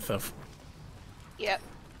that kind of stuff. Yep.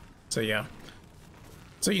 So yeah.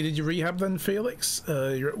 So you did your rehab then, Felix?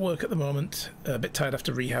 You're at work at the moment, a bit tired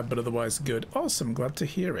after rehab, but otherwise good. Awesome, glad to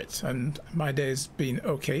hear it. And my day's been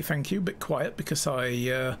okay, thank you. Bit quiet because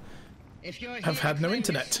I have had no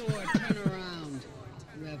internet. Sword, turn around.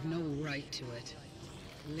 You have no right to it.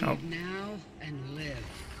 Leave now and live.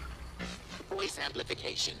 Voice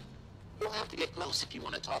amplification. You'll have to get close if you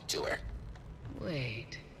want to talk to her.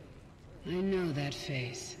 Wait. I know that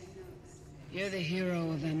face. You're the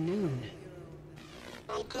hero of Amnoon.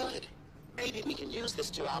 Oh, good. Maybe we can use this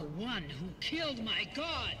to The one who killed my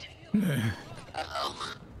god!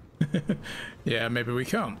 Uh-oh. Yeah, maybe we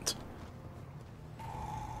can't.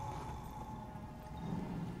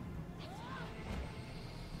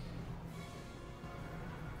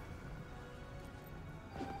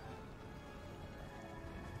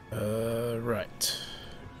 Right.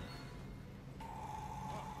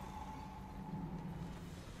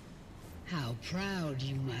 How proud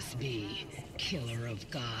you must be, killer of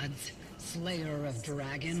gods, slayer of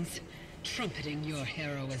dragons, trumpeting your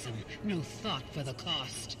heroism, no thought for the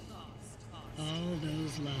cost. All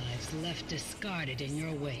those lives left discarded in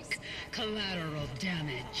your wake, collateral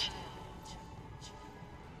damage.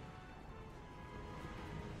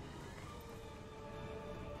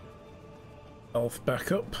 Health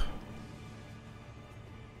back up.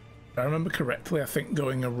 If I remember correctly, I think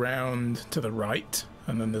going around to the right,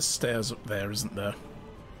 and then there's stairs up there, isn't there?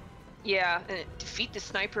 Yeah, and defeat the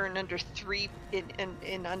sniper in under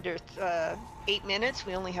 8 minutes.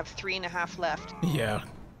 We only have 3.5 left. Yeah.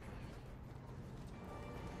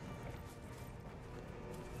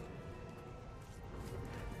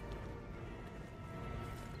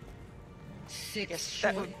 Six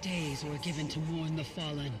short days were given to mourn the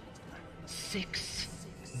fallen. 6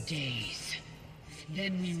 days.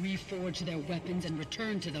 Then we reforge their weapons and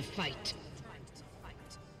return to the fight.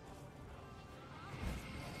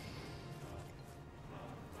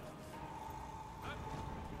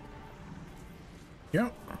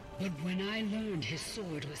 Yep. But when I learned his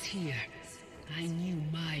sword was here, I knew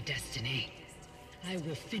my destiny. I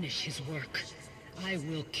will finish his work. I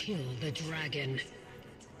will kill the dragon.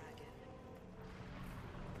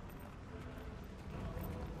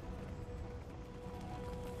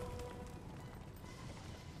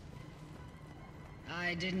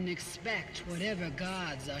 I didn't expect whatever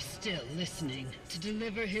gods are still listening to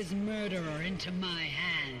deliver his murderer into my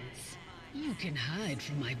hands. You can hide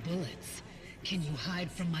from my bullets. Can you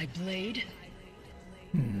hide from my blade?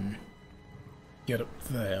 Get up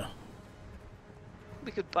there.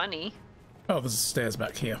 We could bunny. Oh, there's stairs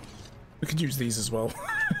back here. We could use these as well.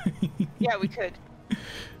 Yeah, we could.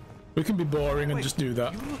 We can be boring and just do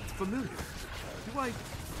that. You looked familiar. Do I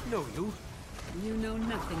know you? You know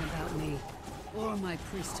nothing about me, or my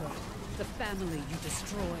priesthood, the family you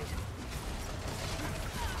destroyed.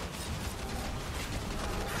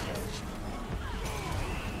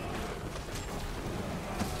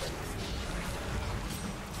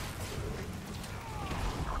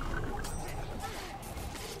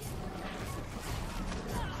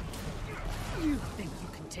 You think you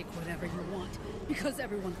can take whatever you want, because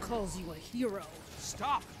everyone calls you a hero.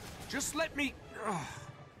 Stop! Just let me...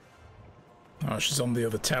 Oh, she's on the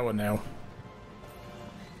other tower now.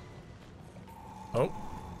 Oh.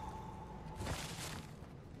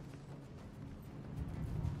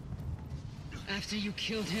 After you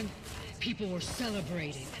killed him, people were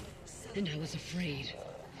celebrating. And I was afraid.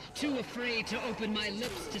 Too afraid to open my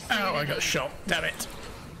lips to say Ow, I that got shot. Damn it.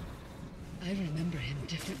 I remember him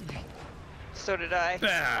differently. So did I.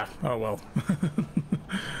 Ah, oh well.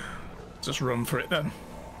 Just run for it then.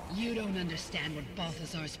 You don't understand what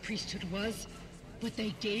Balthazar's priesthood was? What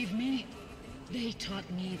they gave me? They taught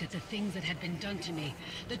me that the things that had been done to me,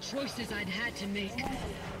 the choices I'd had to make,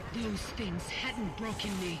 those things hadn't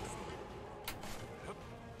broken me.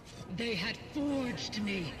 They had forged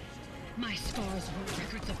me. My scars were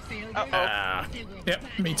records of failure. Yep,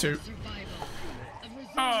 me too.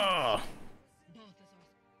 Ah!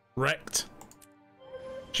 Wrecked.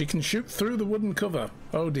 She can shoot through the wooden cover.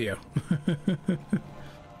 Oh dear.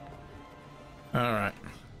 Alright.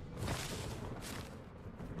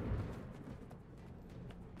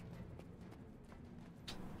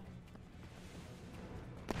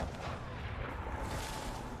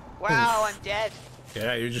 Wow, I'm dead.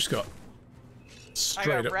 Yeah, you just got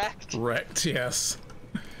straight up wrecked. Wrecked, yes.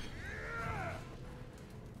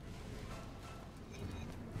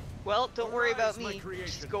 Well, don't worry about me.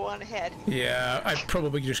 Just go on ahead. Yeah, I'd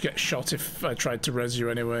probably just get shot if I tried to res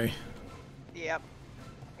you anyway. Yep.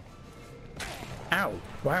 Ow.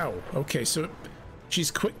 Wow. Okay, so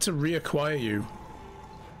she's quick to reacquire you.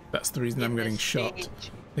 That's the reason I'm getting shot.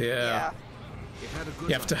 Yeah.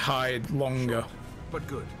 You have to hide longer. But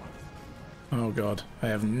good. Oh god, I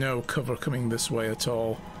have no cover coming this way at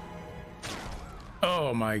all.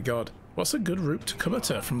 Oh my god. What's a good route to come at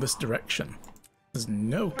her from this direction? There's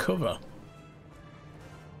no cover.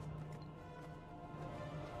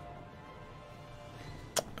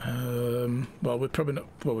 Well, we're probably not.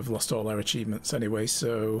 Well, we've lost all our achievements anyway,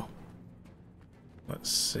 so let's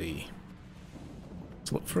see.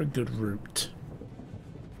 Let's look for a good route.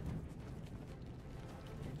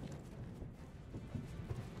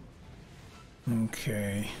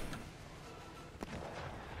 Okay.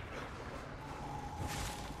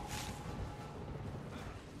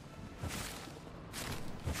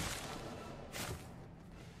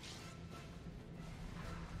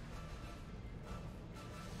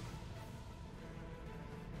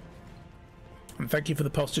 And thank you for the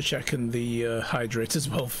posture check and the hydrate as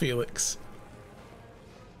well, Felix.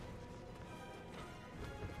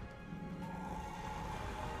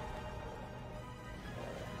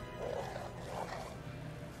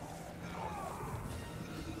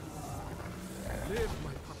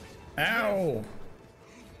 Ow!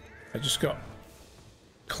 I just got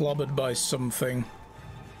clobbered by something.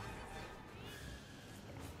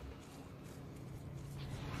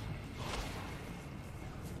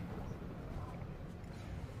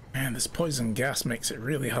 Man, this poison gas makes it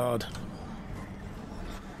really hard.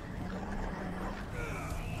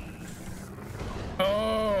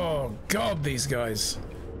 Oh god, these guys.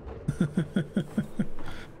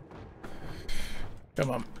 Come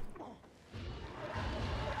on.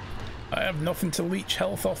 I have nothing to leech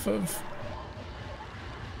health off of.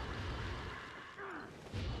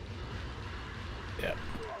 Yep.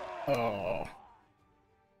 Oh.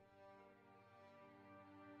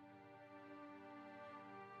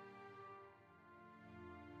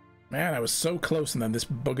 Man, I was so close and then this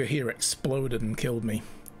bugger here exploded and killed me.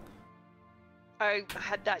 I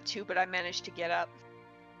had that too, but I managed to get up.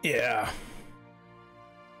 Yeah.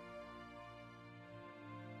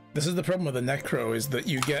 This is the problem with the Necro, is that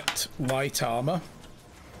you get light armor,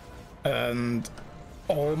 and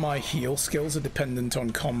all my heal skills are dependent on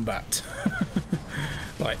combat.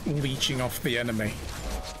 Like, leeching off the enemy.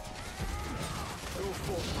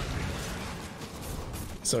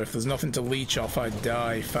 So if there's nothing to leech off, I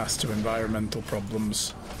die fast to environmental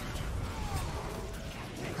problems.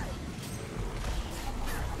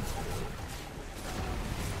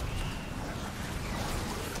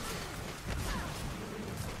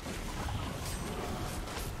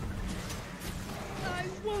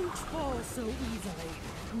 So easily,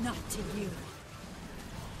 not to you.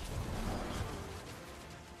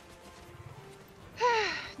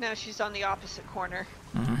 Now she's on the opposite corner.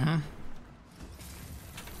 Mm-hmm.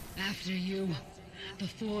 After you, the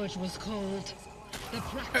forge was cold. The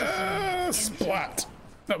practice. Splat!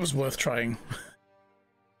 That was worth trying.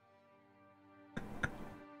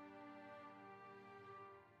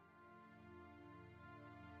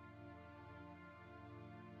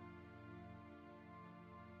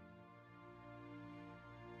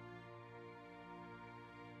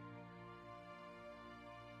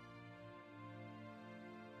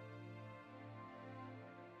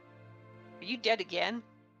 Are you dead again?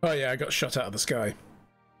 Oh yeah, I got shot out of the sky.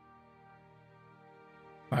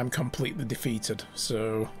 I'm completely defeated,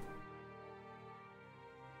 so...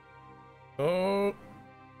 Oh!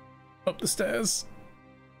 Up the stairs.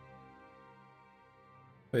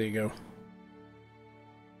 There you go.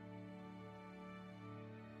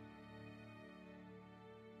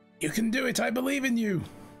 You can do it, I believe in you.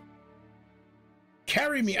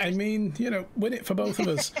 Carry me, I mean, you know, win it for both of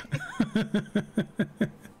us.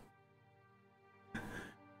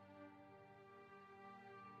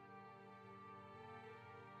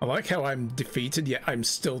 I like how I'm defeated, yet I'm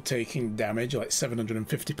still taking damage, like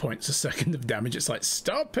 750 points a second of damage. It's like,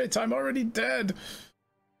 stop it, I'm already dead.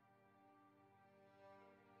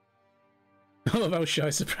 I love how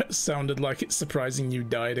Shy sounded like it's surprising you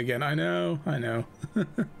died again. I know, I know.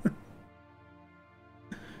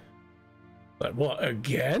 Like, what,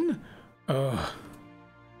 again? Oh.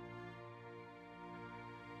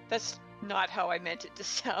 That's not how I meant it to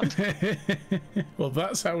sound. Well,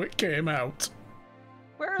 that's how it came out.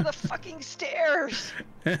 Where are the fucking stairs?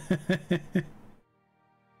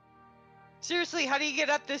 Seriously, how do you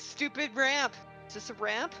get up this stupid ramp? Is this a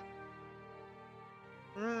ramp?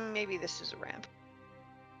 Maybe this is a ramp.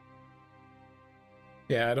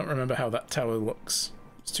 Yeah, I don't remember how that tower looks.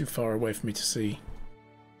 It's too far away for me to see.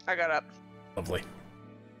 I got up. Lovely.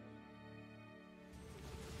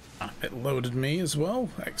 Ah, it loaded me as well.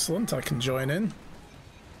 Excellent, I can join in.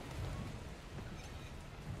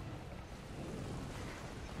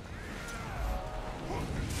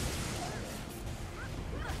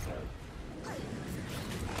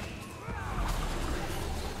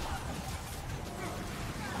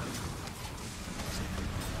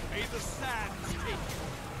 May the sands take you.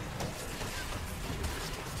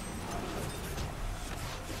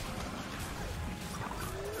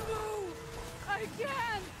 I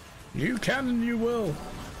can! You can and you will.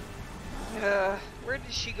 Where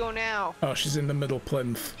did she go now? Oh, she's in the middle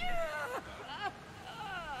plinth.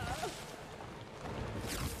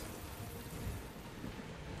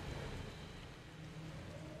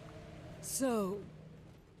 So,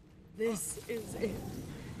 this is it.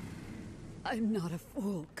 I'm not a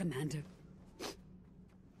fool, Commander.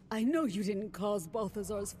 I know you didn't cause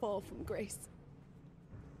Balthazar's fall from grace.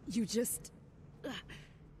 You just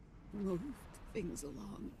moved things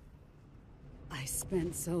along. I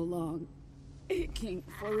spent so long aching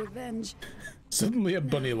for revenge. Suddenly a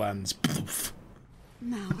bunny lands. Poof.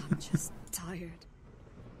 Now I'm just tired.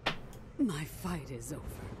 My fight is over.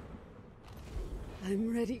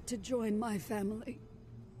 I'm ready to join my family.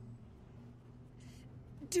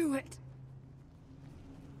 Do it.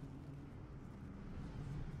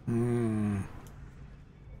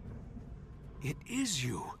 It is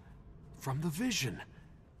you. From the vision.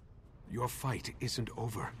 Your fight isn't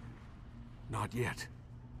over. Not yet.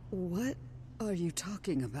 What are you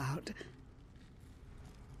talking about?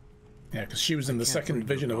 Yeah, because she was in the second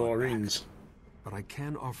vision of Aurine's. But I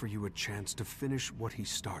can offer you a chance to finish what he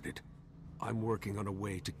started. I'm working on a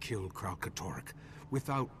way to kill Kralkatorrik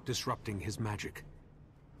without disrupting his magic.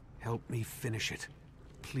 Help me finish it,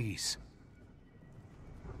 please.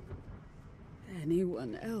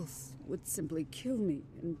 Anyone else would simply kill me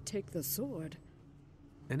and take the sword.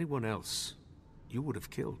 Anyone else, you would have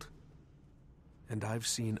killed. And I've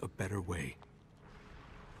seen a better way.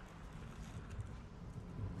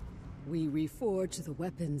 We reforge the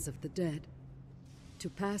weapons of the dead to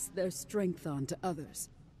pass their strength on to others.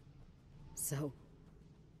 So,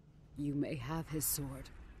 you may have his sword.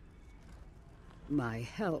 My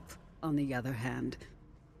help, on the other hand,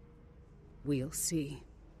 we'll see.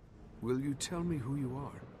 Will you tell me who you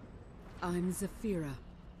are? I'm Zafira.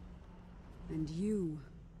 And you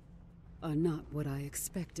are not what I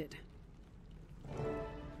expected.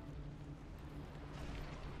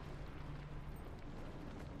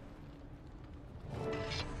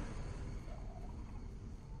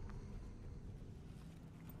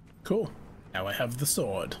 Cool. Now I have the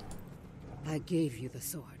sword. I gave you the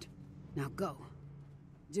sword. Now go.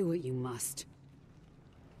 Do what you must.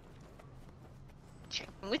 Check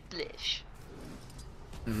with Lish.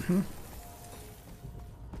 Mm-hmm.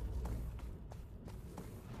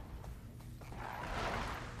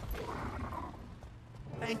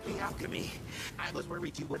 Thank the alchemy. I was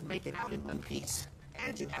worried you would make it out in one piece.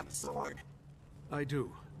 And you have the sword. I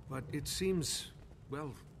do, but it seems,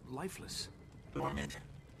 well, lifeless. Dormant.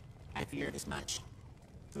 I feared as much.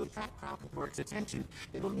 To attract Kralkatorrik's attention,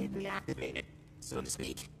 it will need reactivated, so to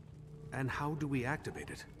speak. And how do we activate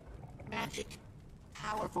it? Magic.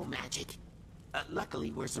 Powerful magic.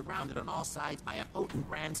 Luckily, we're surrounded on all sides by a potent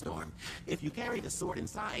brandstorm. If you carry the sword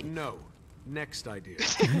inside... No. Next idea.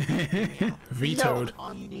 Vetoed. No,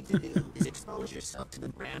 all you need to do is expose yourself to the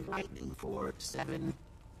brand lightning for 7,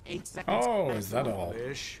 8 seconds. Oh, is that all?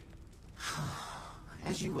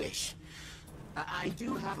 As you wish. I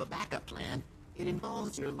do have a backup plan. It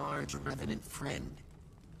involves your large revenant friend.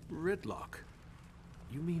 Ridlock.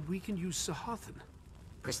 You mean we can use Sahathan?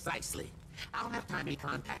 Precisely. I'll have time to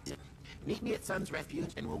contact him. Meet me at Sun's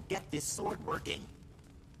Refuge and we'll get this sword working.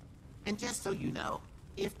 And just so you know,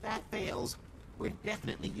 if that fails, we're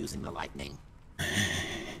definitely using the lightning.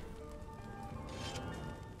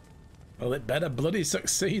 Well, it better bloody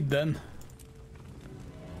succeed then.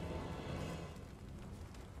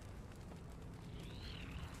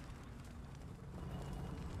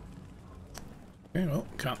 Okay, well,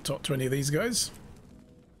 can't talk to any of these guys.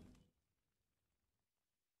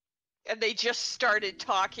 And they just started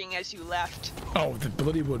talking as you left. Oh, the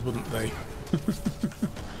bloody would, wouldn't they?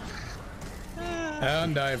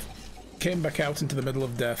 And I've came back out into the middle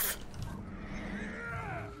of death.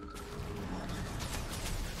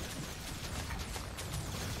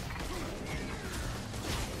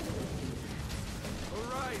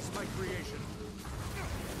 Arise, my creation.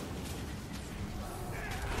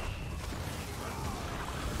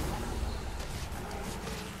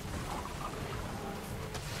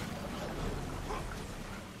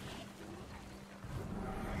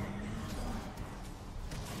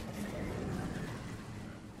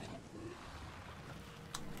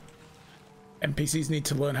 NPCs need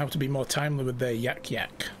to learn how to be more timely with their yak.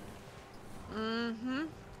 Mm-hmm.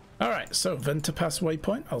 Alright, so Ventapass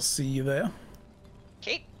waypoint, I'll see you there.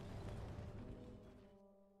 Okay.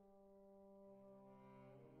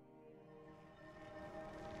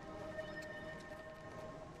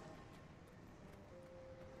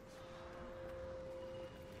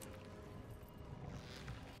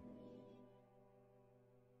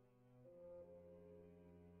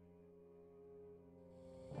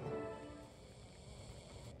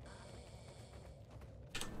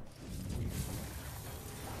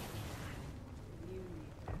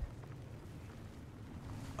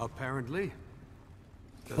 Apparently.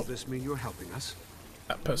 Does this mean you're helping us?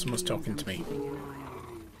 That person was talking to me.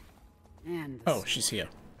 Oh, she's here.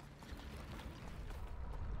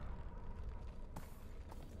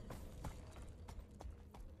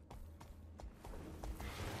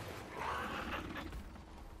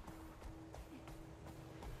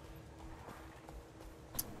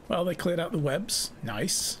 Well, they cleared out the webs.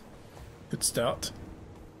 Nice. Good start.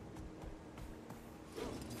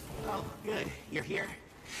 Oh, good. You're here.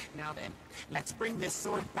 Now then, let's bring this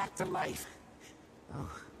sword back to life.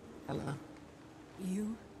 Oh, hello.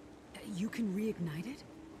 You can reignite it?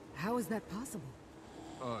 How is that possible?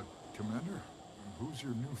 Commander, who's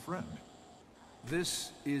your new friend?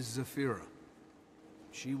 This is Zafira.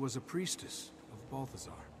 She was a priestess of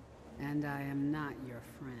Balthazar. And I am not your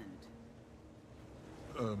friend.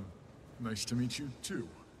 Nice to meet you too.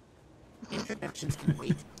 Introductions can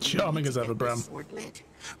wait. Charming as ever, Bram. Sword lit.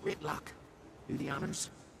 Ridlock, do the honors.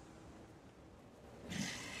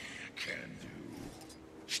 Can do.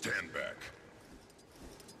 Stand back.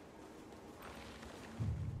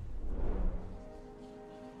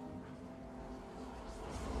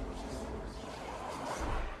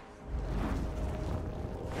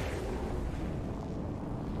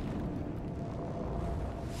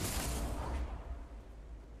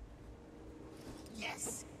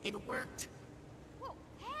 Yes, it worked. Whoa,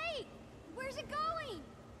 hey! Where's it going?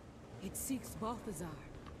 It seeks Balthazar.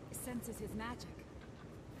 It senses his magic.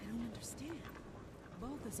 I don't understand.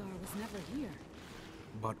 Balthazar was never here.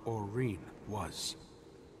 But Aurene was.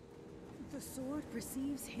 The sword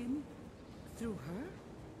perceives him through her?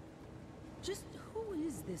 Just who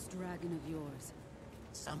is this dragon of yours?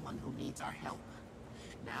 Someone who needs our help.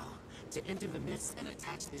 Now, to enter the mist and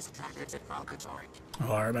attach this tracker to Kralkatork.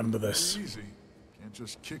 Oh, I remember this. Easy. Can't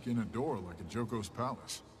just kick in a door like a Joko's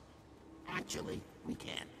palace. Actually, we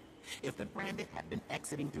can. If the Branded have been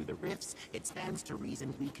exiting through the rifts, it stands to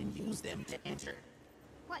reason we can use them to enter.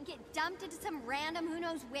 What, get dumped into some random who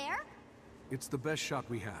knows where? It's the best shot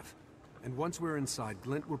we have. And once we're inside,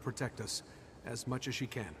 Glint will protect us. As much as she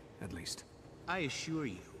can, at least. I assure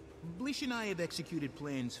you, Blish and I have executed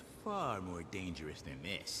plans far more dangerous than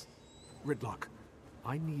this. Ridlock,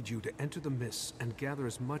 I need you to enter the mists and gather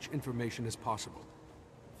as much information as possible.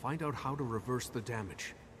 Find out how to reverse the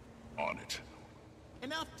damage. On it.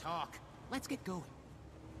 Enough talk. Let's get going.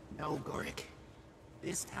 No, Gorik.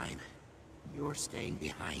 This time, you're staying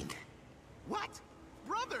behind. What?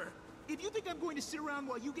 Brother! If you think I'm going to sit around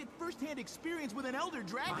while you get first-hand experience with an Elder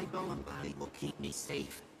Dragon... My golem body will keep me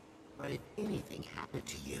safe. But if anything happened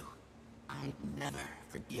to you, I'd never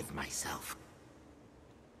forgive myself.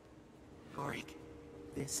 Gorik,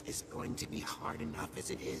 this is going to be hard enough as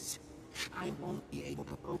it is. I won't be able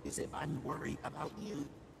to focus if I'm worried about you.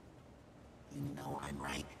 You know I'm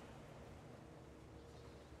right.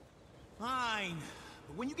 Fine.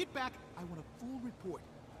 But when you get back, I want a full report.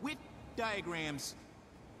 With diagrams.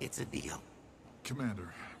 It's a deal.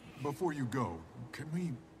 Commander, before you go, can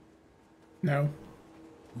we... No.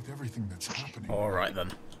 With everything that's happening... All right, then.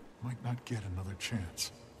 Might not get another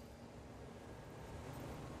chance.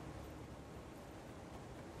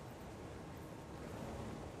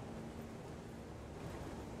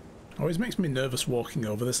 Always makes me nervous walking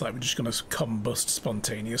over this, like we're just going to combust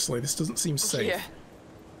spontaneously. This doesn't seem safe. Yeah.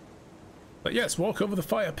 But yes, walk over the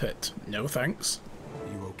fire pit. No thanks.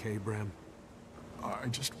 You okay, Bram? I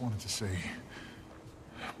just wanted to say...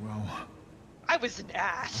 Well... I was an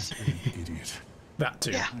ass. An idiot. That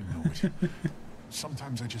too. Yeah. I know it.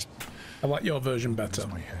 Sometimes I just... I like your version better.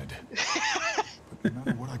 My head. But no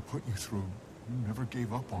matter what I put you through, you never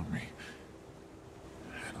gave up on me.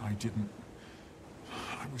 And I didn't...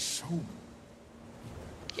 I was so...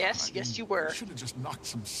 Yes, yes you were. You should have just knocked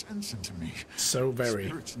some sense into me. So very.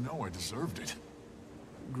 Spirits know I deserved it.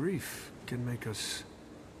 Grief can make us...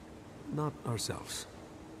 not ourselves.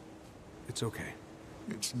 It's okay.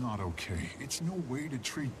 It's not okay. It's no way to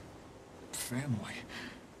treat... family.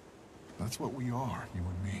 That's what we are, you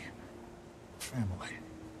and me. Family.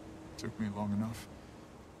 Took me long enough.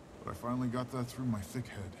 But I finally got that through my thick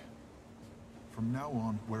head. From now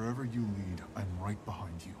on, wherever you lead, I'm right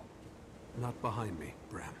behind you. Not behind me,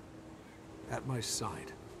 Bram. At my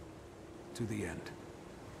side. To the end.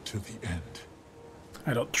 To the end.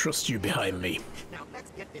 I don't trust you behind me. Now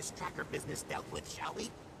let's get this tracker business dealt with, shall we?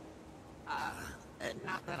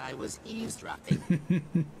 Not that I was eavesdropping.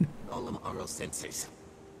 Golem oral sensors.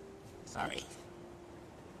 Sorry.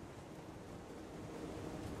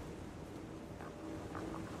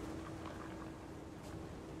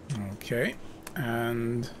 Okay,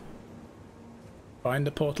 and find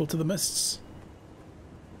a portal to the mists.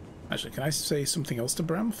 Actually, can I say something else to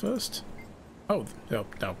Bram first? Oh, no,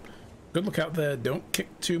 no. Good look out there. Don't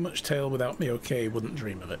kick too much tail without me, okay? Wouldn't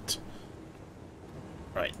dream of it.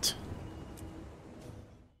 Right.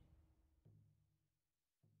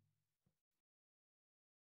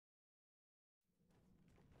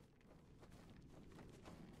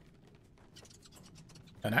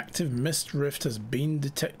 An active mist rift has been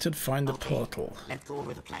detected. Find a portal. Let's go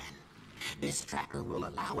over the plan. This tracker will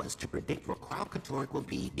allow us to predict where Kralkatork will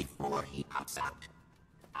be before he pops out.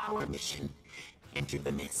 Our mission, enter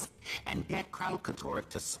the mist and get Kralkatork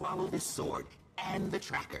to swallow this sword and the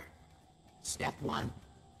tracker. Step 1,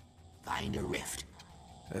 find a rift.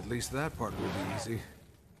 At least that part will be easy.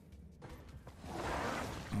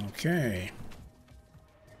 Okay.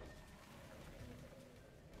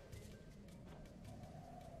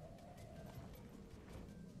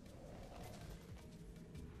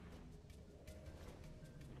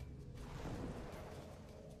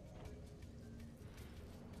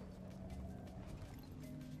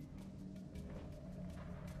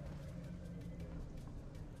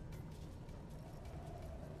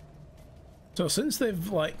 So since they've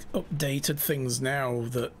like updated things now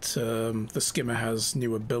that the skimmer has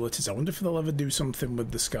new abilities, I wonder if they'll ever do something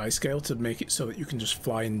with the sky scale to make it so that you can just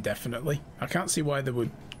fly indefinitely. I can't see why they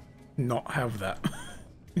would not have that.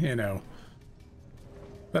 You know,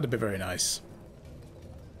 that'd be very nice.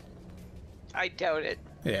 I doubt it.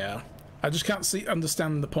 Yeah, I just can't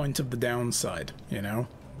understand the point of the downside. You know,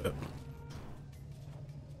 but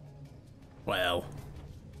well.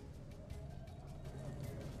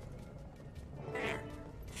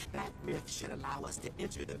 That rift should allow us to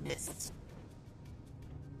enter the mists.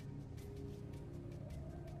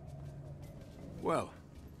 Well,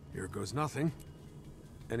 here goes nothing.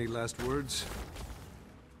 Any last words?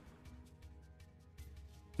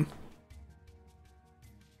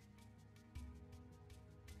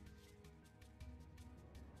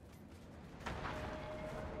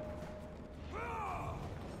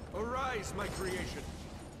 Arise, my creation!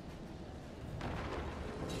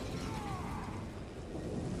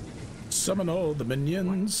 Summon all the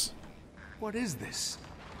minions. What is this?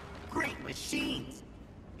 Great machines!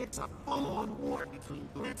 It's a full-on war between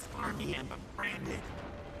Glint's army and the Branded.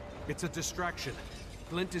 It's a distraction.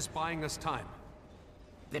 Glint is buying us time.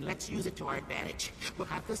 Then let's use it to our advantage. We'll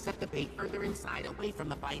have to set the bait further inside, away from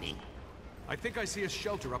the fighting. I think I see a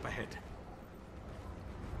shelter up ahead.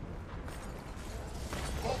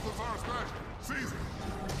 Balthazar smashed! Seize it!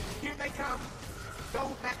 Here they come!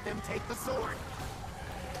 Don't let them take the sword!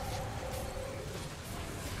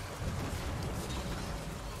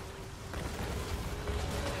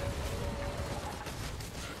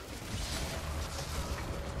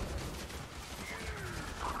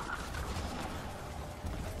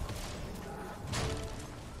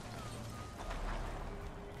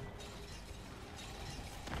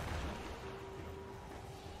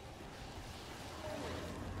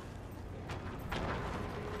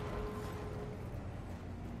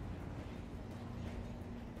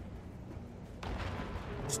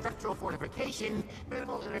 Structural fortification,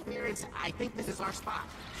 minimal interference. I think this is our spot.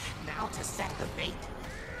 Now to set the bait.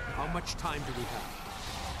 How much time do we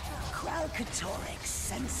have? Kralkatorix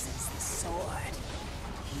senses the sword.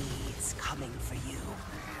 He's coming for you.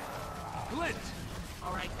 Glint!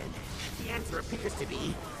 All right, then. The answer appears to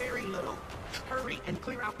be very little. Hurry and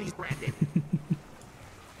clear out these branded.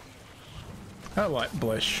 I like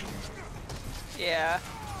Blish. Yeah.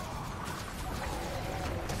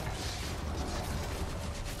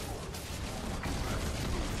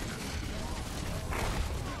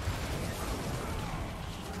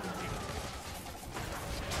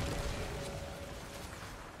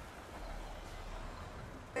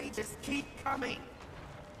 They just keep coming.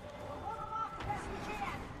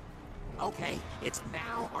 Okay, it's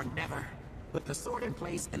now or never. Put the sword in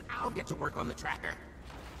place and I'll get to work on the tracker.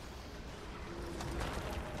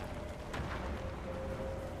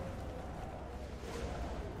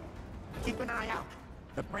 Keep an eye out.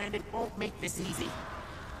 The branded won't make this easy.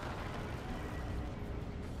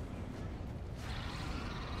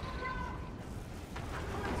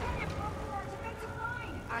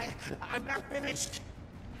 I'm not finished.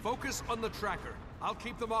 Focus on the tracker. I'll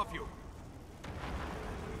keep them off you.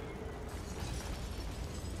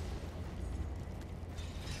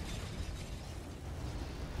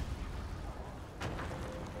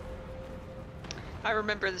 I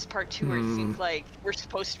remember this part too where it seemed like we're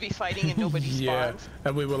supposed to be fighting and nobody Yeah, spawns.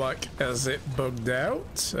 and we were like, has it bugged out?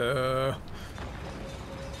 So,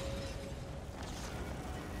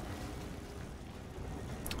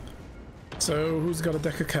 who's got a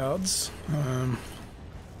deck of cards?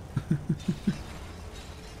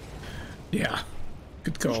 Yeah,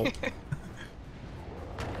 good call.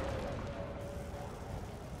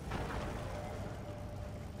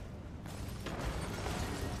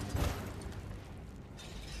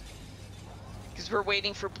 We're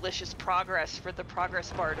waiting for Blish's progress for the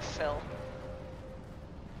progress bar to fill.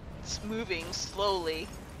 It's moving slowly.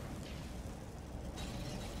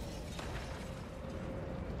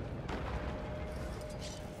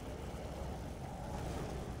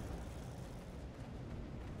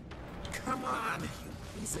 Come on, you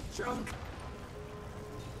piece of junk.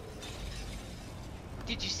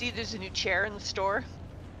 Did you see there's a new chair in the store?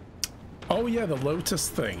 Oh yeah, the Lotus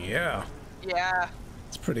thing, yeah. Yeah.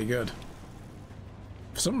 It's pretty good.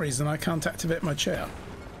 For some reason, I can't activate my chair.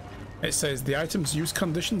 It says the item's use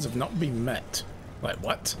conditions have not been met. Like,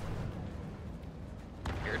 what?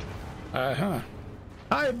 Weird. Uh-huh.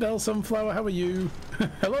 Hi, Bell Sunflower, how are you?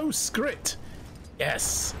 Hello, Skrit.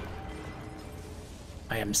 Yes.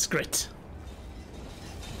 I am Skrit.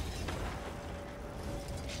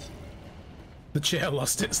 The chair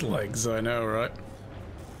lost its legs, I know, right?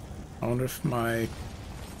 I wonder if my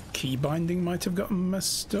key binding might have gotten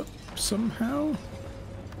messed up somehow.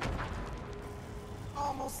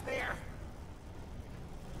 Almost there.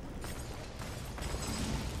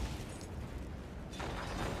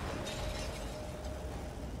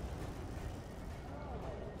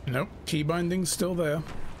 Nope, key binding's still there.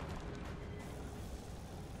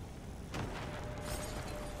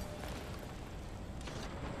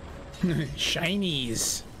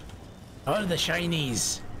 Shinies. Oh, the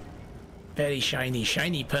shinies. Very shiny,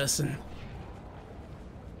 shiny person.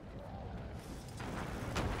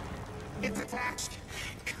 It's attached.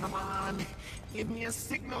 Come on, give me a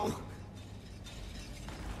signal.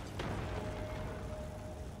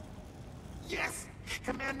 Yes,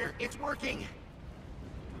 Commander, it's working.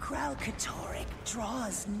 Kralkatorix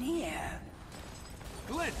draws near.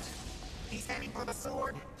 Glint! He's heading for the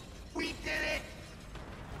sword. We did it!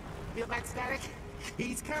 Feel that static?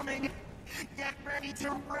 He's coming. Get ready to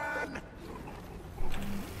run!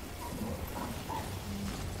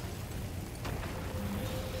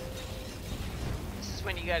 This is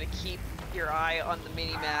when you gotta keep your eye on the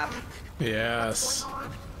mini-map. Yes.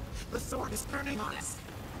 The sword is turning on us.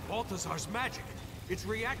 Balthazar's magic. It's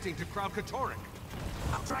reacting to Kralkatorix.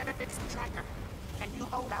 I'll try to fix the tracker. Can you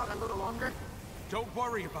hold out a little longer? Don't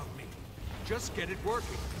worry about me. Just get it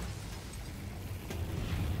working.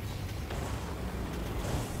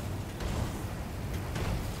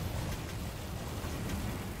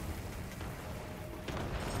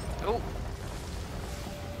 Oh.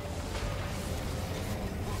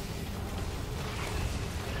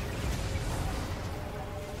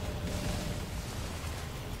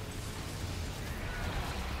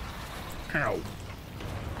 Ow.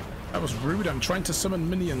 That was rude. I'm trying to summon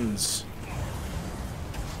minions.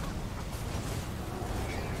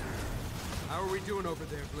 How are we doing over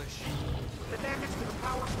there, Blish? The damage to the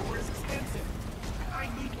power core is extensive. I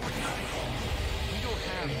need more time. We don't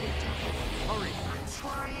have more time. Hurry. I'm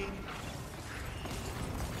trying.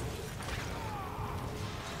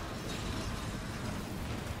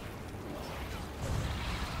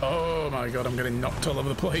 my god, I'm getting knocked all over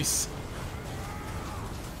the place.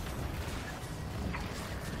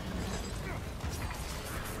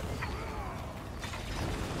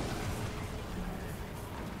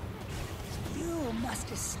 You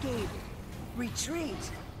must escape. Retreat.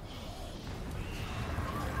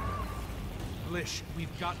 Lish,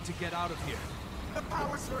 we've got to get out of here. The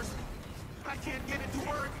power source! I can't get it to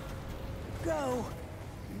work! Go!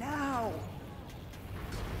 Now!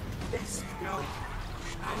 This... No.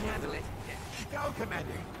 I'll handle it. Go,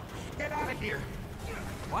 Commander. Get out of here.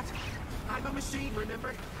 What? I'm a machine,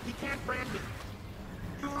 remember? He can't brand me.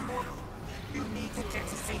 You're mortal. You need to get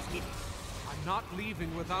to safety. I'm not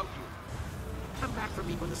leaving without you. Come back for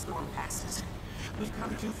me when the storm passes. We've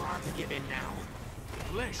come too far to give in now.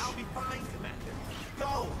 Lish! I'll be fine, Commander.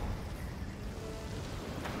 Go!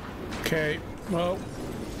 Okay, well...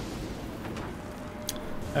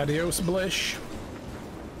 Adios, Blish.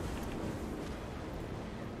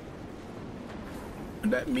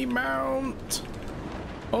 Let me mount!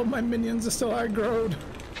 All my minions are still aggroed.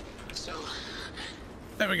 So...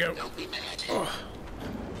 There we go. Don't be mad. Oh.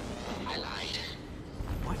 I lied.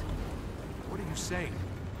 What are you saying?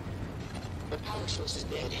 The power source is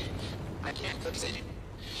dead. I can't fix it.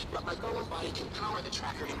 But my golem body can power the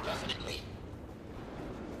tracker indefinitely.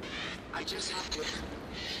 I just have to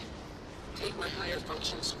take my higher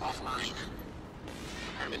functions offline.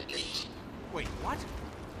 Permanently. Wait, what?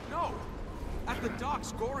 No! At the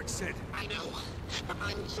docks, Gorik said... I know, but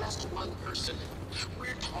I'm just one person.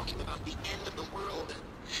 We're talking about the end of the world.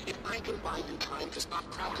 If I can bind in time to stop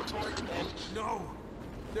Kralkatork, then... No!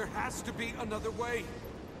 There has to be another way.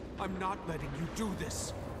 I'm not letting you do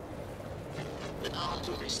this. With all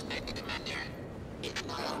due respect, Commander, it's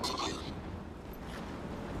not up to you.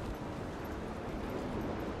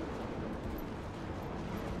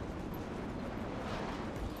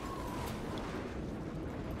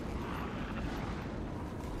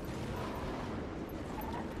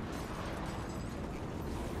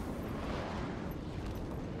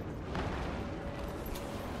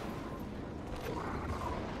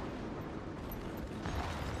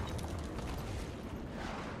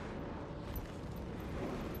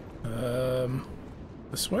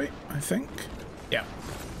 This way, I think. Yeah.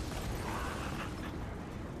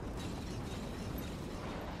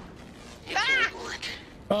 Ah!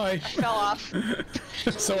 Bye. I fell off.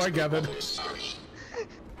 So I gathered.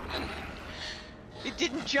 It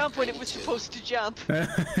didn't jump when it was supposed to jump.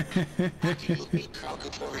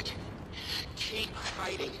 Keep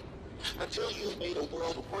fighting until you've made a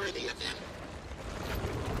world worthy of them.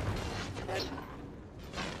 And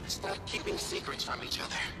stop keeping secrets from each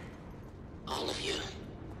other. All of you.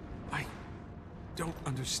 I don't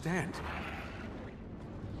understand.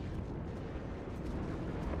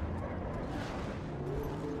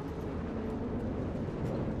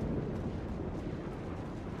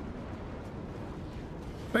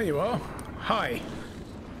 There you are. Hi.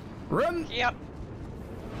 Run! Yep.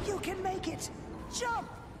 You can make it! Jump!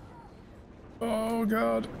 Oh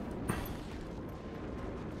god.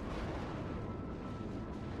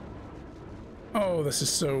 Oh, this is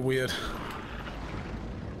so weird.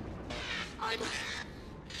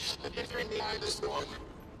 I'm entering the eye of the storm.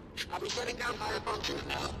 I'll be shutting down higher functions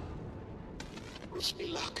now. Wish me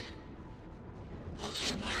luck.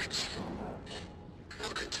 Those remarks.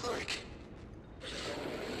 Kralkatork.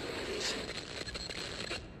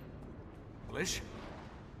 Blish?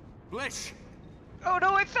 Blish! Oh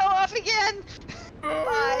no, it fell off again!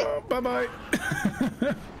 Bye! Bye-bye!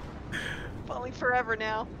 Falling forever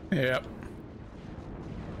now. Yep.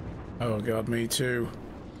 Oh god, me too.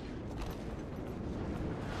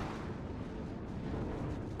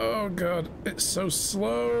 Oh god, it's so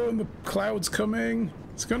slow and the cloud's coming.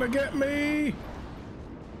 It's gonna get me!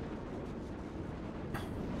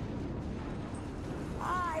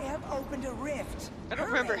 I have opened a rift. I don't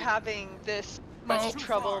remember having this much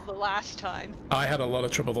trouble the last time. I had a lot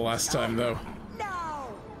of trouble the last time though. No!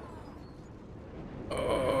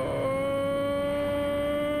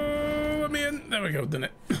 Let me in. There we go, didn't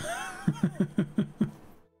it?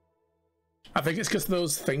 I think it's because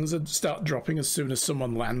those things would start dropping as soon as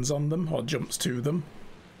someone lands on them or jumps to them.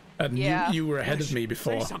 And yeah. you were ahead of me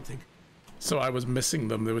before. Say something. So I was missing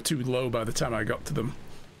them. They were too low by the time I got to them.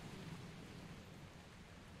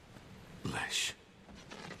 Blish.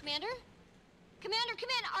 Commander? Commander, come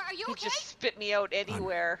in. Are you okay? He just spit me out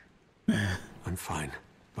anywhere. I'm fine,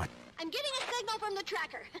 but... I'm getting a signal from the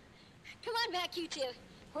tracker. Come on back, you two.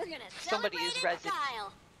 We're gonna Somebody celebrate is in resident.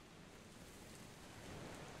 style.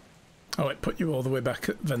 Oh, it put you all the way back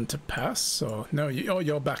at Venta Pass? Or no,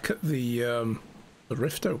 you're back at the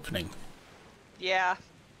rift opening. Yeah.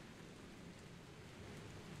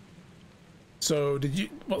 So,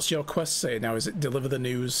 what's your quest say now? Is it deliver the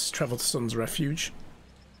news, travel to Sun's Refuge?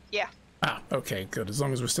 Yeah. Ah, okay, good. As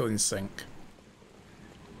long as we're still in sync.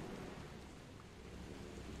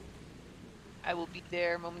 I will be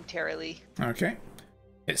there momentarily. Okay.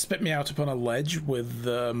 It spit me out upon a ledge with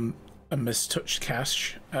a mistouched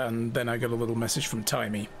cache, and then I got a little message from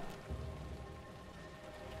Timey.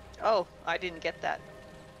 Oh, I didn't get that.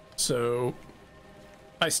 So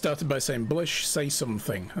I started by saying, Blish, say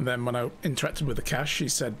something. And then when I interacted with the cache, she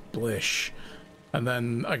said, Blish. And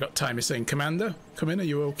then I got Timey saying, Commander, come in, are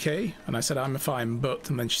you okay? And I said, I'm fine,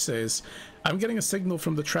 but... And then she says, I'm getting a signal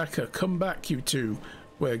from the tracker. Come back, you two.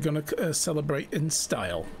 We're gonna celebrate in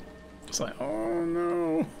style. It's like, oh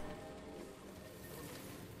no.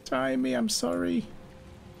 Timey, I'm sorry.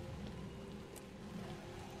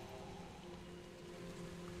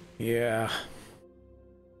 Yeah.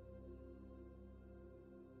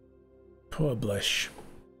 Poor Blish.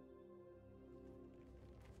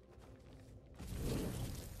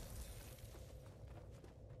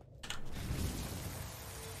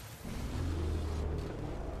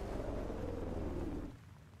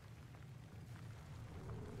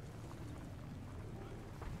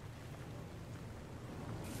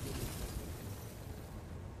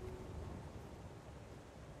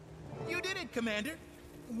 You did it, Commander.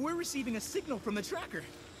 We're receiving a signal from the tracker.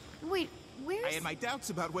 Wait, where's... I had my doubts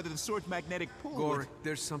about whether the sword's magnetic pull Gorik,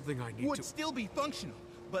 there's something I need would to... still be functional.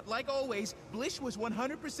 But like always, Blish was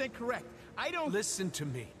 100% correct. I don't... Listen to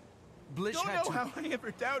me. Blish don't had know to... how I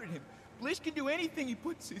ever doubted him. Blish can do anything he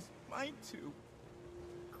puts his mind to.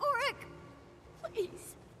 Gorik,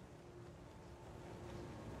 please.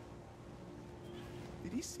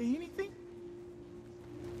 Did he say anything?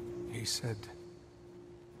 He said...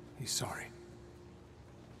 he's sorry.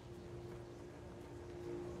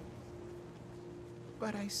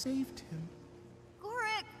 But I saved him.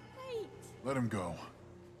 Gorik, wait. Let him go.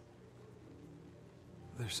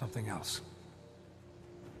 There's something else.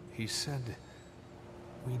 He said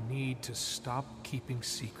we need to stop keeping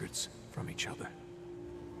secrets from each other.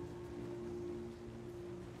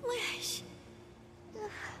 Blish.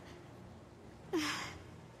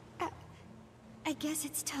 I guess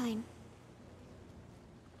it's time.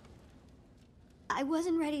 I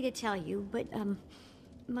wasn't ready to tell you, but,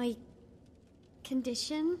 my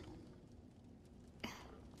condition...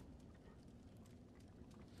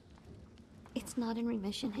 It's not in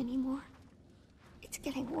remission anymore. It's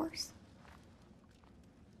getting worse.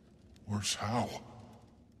 Worse how?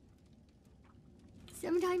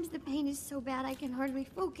 Sometimes the pain is so bad I can hardly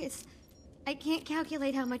focus. I can't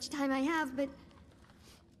calculate how much time I have, but...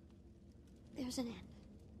 there's an end.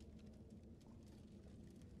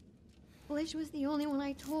 Blish was the only one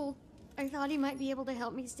I told. I thought he might be able to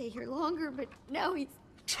help me stay here longer, but now he's...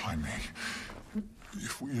 Timing.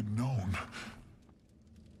 If we had known...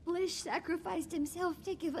 Blish sacrificed himself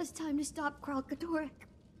to give us time to stop kralkatorrik.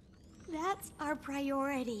 That's our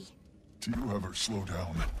priority. Do you ever slow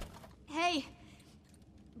down? Hey,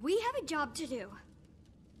 we have a job to do.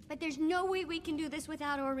 But there's no way we can do this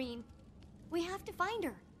without Aurene. We have to find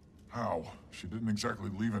her. How? She didn't exactly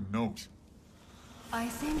leave a note. I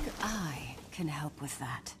think I can help with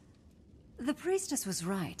that. The priestess was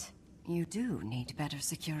right. You do need better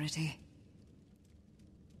security.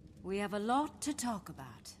 We have a lot to talk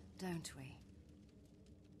about, don't we?